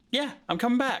watching? yeah, I'm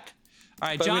coming back. All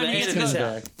right, But John, with you the get to edit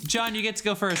go. this out. John, you get to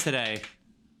go first today.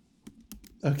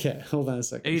 Okay, hold on a Are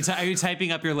second. you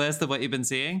typing up your list of what you've been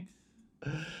seeing?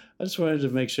 I just wanted to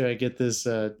make sure I get this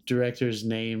director's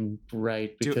name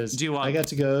right because do you want- I got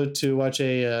to go to watch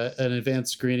an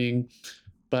advanced screening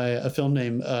by a film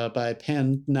named by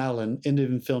Pan Nalin,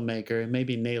 Indian filmmaker,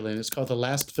 maybe Nalin. It's called The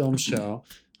Last Film Show,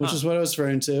 which is what I was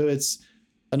referring to. It's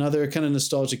another kind of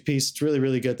nostalgic piece. It's really,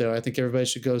 really good though. I think everybody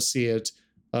should go see it.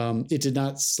 It did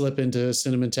not slip into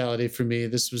sentimentality for me.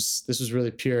 This was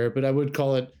really pure, but I would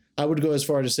go as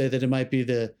far to say that it might be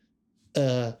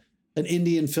an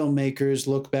Indian filmmaker's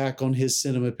look back on his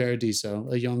cinema paradiso,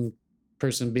 a young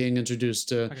person being introduced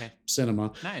to Okay.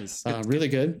 cinema. Nice. Really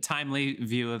good. Timely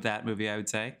view of that movie, I would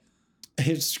say.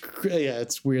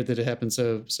 It's weird that it happened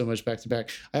so much back to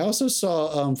back. I also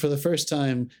saw for the first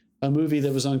time a movie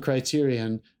that was on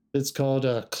Criterion. It's called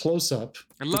Close Up.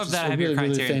 I which love is that I a have your really,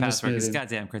 really Criterion famous password because movie.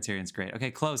 goddamn Criterion's great. Okay,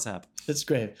 close up. It's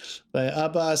great. By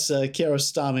Abbas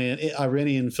Kiarostami, an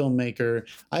Iranian filmmaker.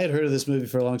 I had heard of this movie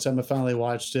for a long time. I finally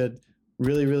watched it.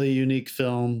 Really, really unique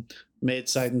film. Made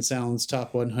Sight and Sound's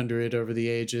top 100 over the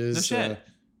ages. No shit.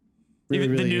 Really,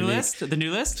 Even really the new unique. list? The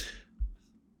new list?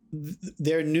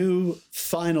 Their new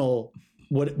final,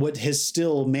 what has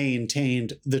still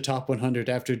maintained the top 100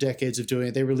 after decades of doing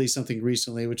it. They released something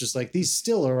recently, which is like, these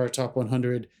still are our top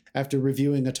 100 after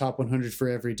reviewing a top 100 for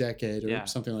every decade or Yeah.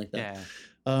 something like that.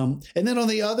 Yeah. And then on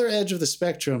the other edge of the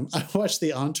spectrum, I watched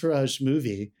the Entourage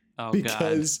movie Oh,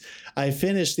 because I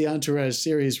finished the Entourage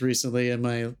series recently in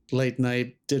my late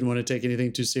night. Didn't want to take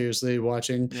anything too seriously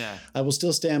watching. God. Yeah. I will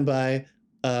still stand by.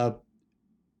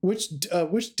 Which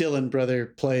Dylan brother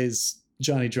plays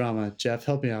Johnny Drama? Jeff,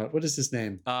 help me out. What is his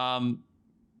name?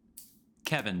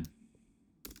 Kevin.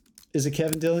 Is it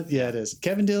Kevin Dillon? Yeah, it is.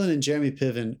 Kevin Dillon and Jeremy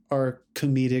Piven are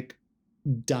comedic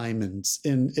diamonds.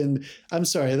 And I'm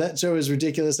sorry, that show is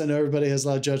ridiculous. I know everybody has a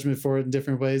lot of judgment for it in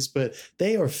different ways, but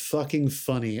they are fucking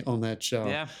funny on that show.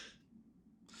 Yeah.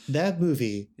 That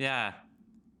movie Yeah.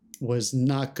 was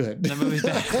not good. That movie's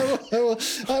bad.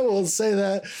 I will say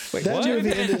that. Wait, that what? movie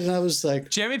ended and I was like,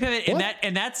 Jeremy Piven in What?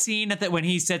 that scene when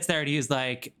he sits there and he was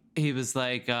like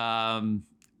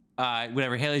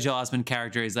whatever, Haley Joel Osment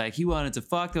character, he's like, he wanted to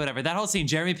fuck or whatever. That whole scene,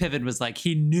 Jeremy Piven was like,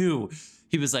 he knew.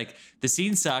 He was like, the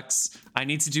scene sucks. I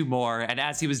need to do more. And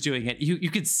as he was doing it, you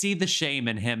could see the shame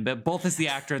in him, but both as the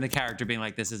actor and the character being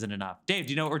like, this isn't enough. Dave, do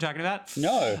you know what we're talking about?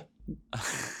 No.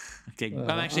 Okay, I'm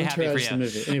actually happy for Entourage, the you.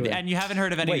 movie. Anyway. And you haven't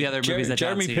heard of any of the other movies that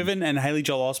Jeremy John's seen. Piven and Haley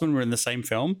Joel Osment were in the same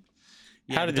film?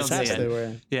 Yeah, How did this don't say happen? they it.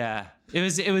 were. Yeah, it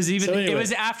was even So anyway. it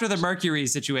was after the Mercury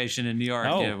situation in New York,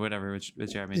 Oh. whatever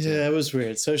with Jeremy. too. Yeah, it was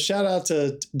weird. So shout out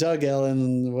to Doug Ellen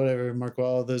and whatever, Mark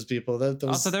Wall, all those people. That was,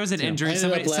 Also, there was an you know, injury. I ended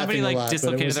up Somebody laughing a like lot, but it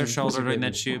dislocated their wasn't- shoulder wasn't during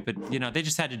great that shoot, but they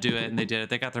just had to do it and they did it.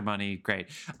 They got their money. Great.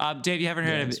 Dave, you haven't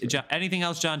heard that's of anything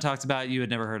else John talked about? You had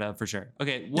never heard of for sure.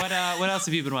 Okay, what else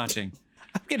have you been watching?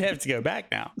 I'm going to have to go back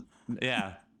now.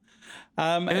 Yeah.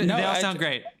 They all sound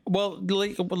great. Well,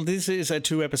 this is a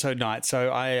 2-episode night,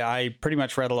 so I pretty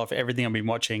much rattle off everything I've been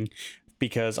watching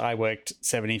because I worked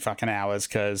 70 fucking hours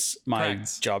because my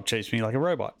Correct. job treats me like a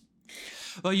robot.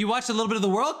 Well, you watched a little bit of the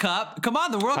World Cup. Come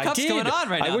on, the World Cup's going on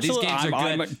right now. These games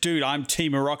are good. Dude, I'm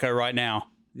Team Morocco right now.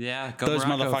 Yeah, go Those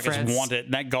Morocco, motherfuckers France. want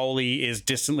it. That goalie is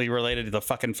distantly related to the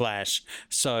fucking Flash.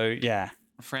 So, yeah.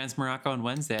 France, Morocco on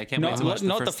Wednesday. I can't wait to watch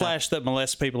Not the the first Flash that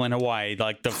molests people in Hawaii,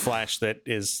 like the Flash that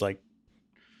is like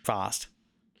fast.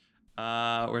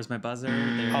 Where's my buzzer?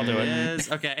 There I'll do it.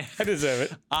 is. Okay. I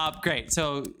deserve it. Great.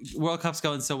 So World Cup's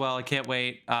going so well. I can't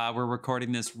wait. We're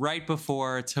recording this right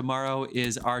before tomorrow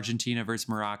is Argentina versus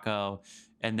Morocco,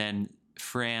 and then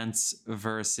France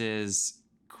versus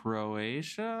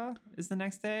Croatia is the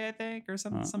next day, I think, or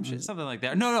something like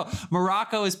that. No.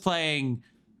 Morocco is playing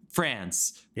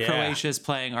France. Yeah. Croatia is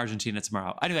playing Argentina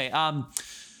tomorrow. Anyway,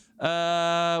 what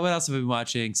else have we been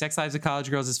watching? Sex Lives of College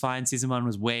Girls is fine. Season 1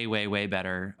 was way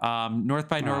better. North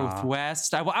by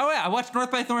Northwest. I watched North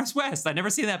by Northwest. I'd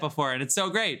never seen that before, and it's so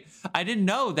great. I didn't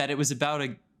know that it was about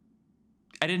I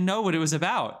didn't know what it was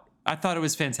about. I thought it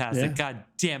was fantastic. Yeah. God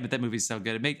damn it, that movie's so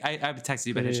good. I texted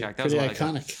you about Hitchcock. That was Pretty a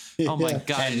lot of iconic. good. Oh my Yeah.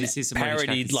 God, did you see some more Hitchcock?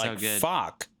 Parodied It's like so good.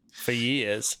 fuck for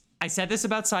years. I said this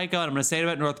about Psycho, and I'm going to say it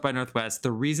about North by Northwest.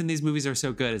 The reason these movies are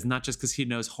so good is not just because he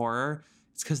knows horror.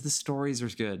 It's because the stories are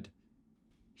good.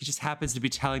 He just happens to be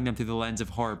telling them through the lens of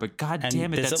horror. But God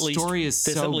damn it, that story is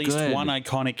so good. There's at least one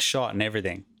iconic shot and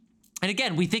everything. And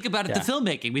again, we think about it, the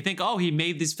filmmaking. We think, oh, he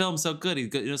made this film so good. He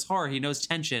knows horror. He knows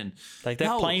tension. Like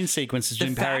that plane sequence has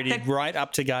been parodied right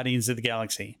up to Guardians of the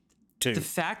Galaxy. Too. The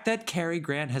fact that Cary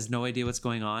Grant has no idea what's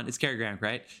going on. It's Cary Grant,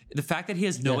 right? The fact that he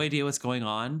has no idea what's going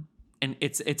on. And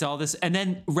it's all this. And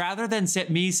then rather than sit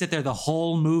there the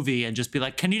whole movie and just be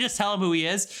like, can you just tell him who he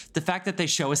is? The fact that they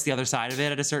show us the other side of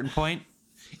it at a certain point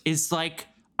is like,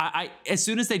 I as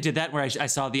soon as they did that, where I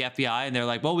saw the FBI and they're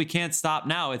like, well, we can't stop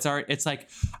now. It's like,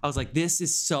 I was like, this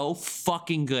is so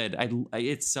fucking good.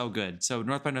 It's so good. So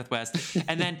North by Northwest.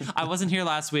 And then I wasn't here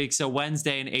last week. So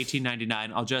Wednesday in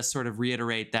 1899, I'll just sort of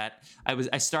reiterate that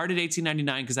I started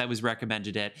 1899 because I was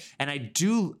recommended it. And I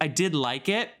did like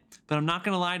it, but I'm not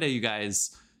going to lie to you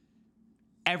guys.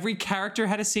 Every character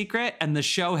had a secret and the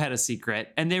show had a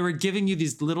secret, and they were giving you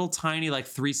these little tiny like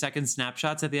 3-second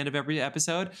snapshots at the end of every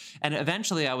episode. And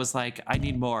eventually I was like, I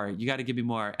need more. You got to give me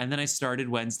more. And then I started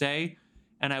Wednesday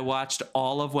and I watched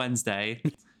all of Wednesday.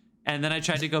 And then I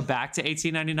tried to go back to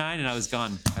 1899 and I was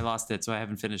gone. I lost it. So I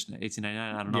haven't finished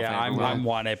 1899. I don't know if I ever will. I'm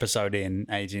one episode in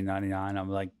 1899. I'm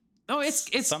like, no, it's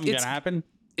something gonna happen.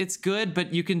 It's good,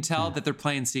 but you can tell that they're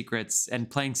playing secrets, and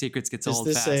playing secrets gets old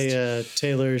Is this fast. a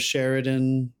Taylor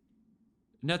Sheridan?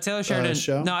 No, Taylor Sheridan.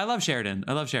 Show? No, I love Sheridan.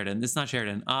 It's not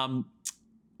Sheridan.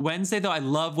 Wednesday, though, I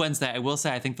love Wednesday. I will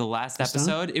say, I think the last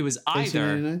episode, it was either.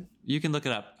 1899? You can look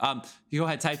it up. You go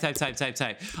ahead,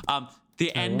 type.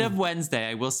 The end of Wednesday,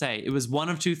 I will say, it was one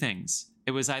of two things.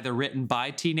 It was either written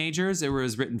by teenagers or it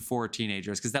was written for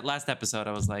teenagers. Because that last episode,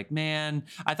 I was like, man,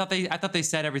 I thought they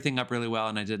set everything up really well,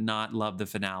 and I did not love the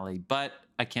finale. But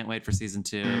I can't wait for season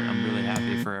 2. I'm really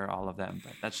happy for all of them.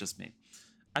 But that's just me.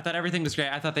 I thought everything was great.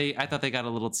 I thought they got a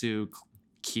little too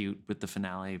cute with the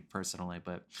finale, personally.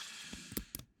 But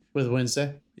With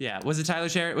Wednesday? yeah, was it Ty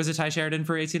Sheridan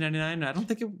for 1899? I don't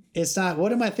think it. It's not.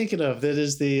 What am I thinking of? That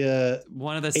is the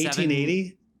One of the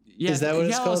 1880? Yeah, Is that what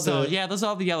it's called? Yellowstone. Yeah, those are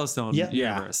all the Yellowstone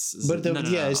universe. But No.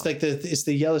 it's like it's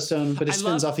the Yellowstone, but it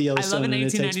spins off of Yellowstone and it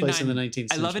takes place in the 19th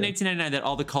century. I love in 1899 that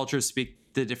all the cultures speak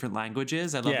the different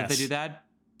languages. I love that they do that.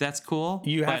 That's cool.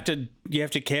 You have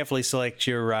to carefully select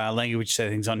your language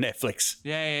settings on Netflix.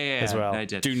 Yeah. As well. I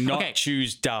did. Do not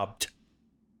choose dubbed.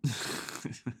 Is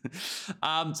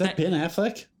that Ben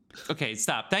Affleck? Okay,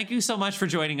 stop. Thank you so much for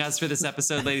joining us for this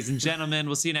episode, ladies and gentlemen.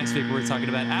 We'll see you next week. We're talking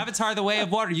about Avatar: The Way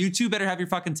of Water. You two better have your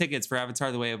fucking tickets for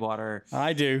Avatar: The Way of Water.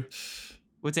 I do.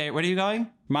 What day? Where are you going?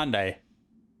 Monday.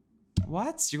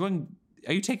 What? You're going?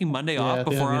 Are you taking Monday Yeah, I off think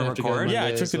I'm before gonna our have to go record? Monday Yeah,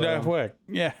 I took as the day well. off work.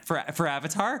 Yeah. For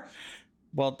Avatar?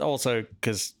 Well, also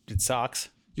because it sucks.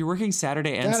 You're working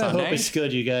Saturday and God, I Sunday. hope it's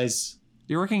good, you guys.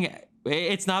 You're working.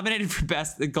 It's nominated for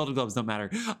best. The Golden Globes don't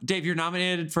matter. Dave, you're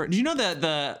nominated for. Do you know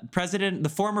the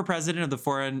former president of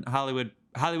the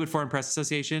Hollywood Foreign Press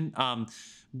Association,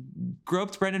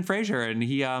 groped Brendan Fraser, and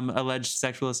he alleged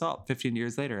sexual assault 15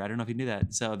 years later. I don't know if you knew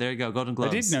that. So there you go, Golden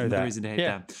Globes. did know No that. reason to hate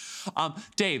Yeah. them.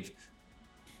 Dave,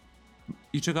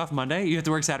 you took off Monday. You have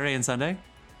to work Saturday and Sunday.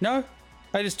 No,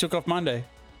 I just took off Monday.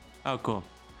 Oh, cool.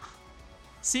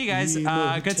 See you guys.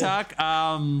 Emo Good tech.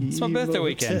 talk. It's my birthday Emo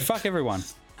weekend. tech. Fuck everyone.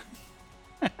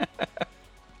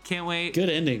 Can't wait. Good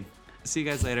ending. See you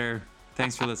guys later.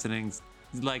 Thanks for listening.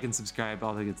 Like and subscribe,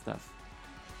 all the good stuff.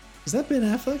 Is that Ben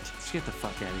Affleck? Just get the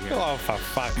fuck out of here. Oh, for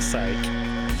fuck's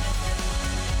sake.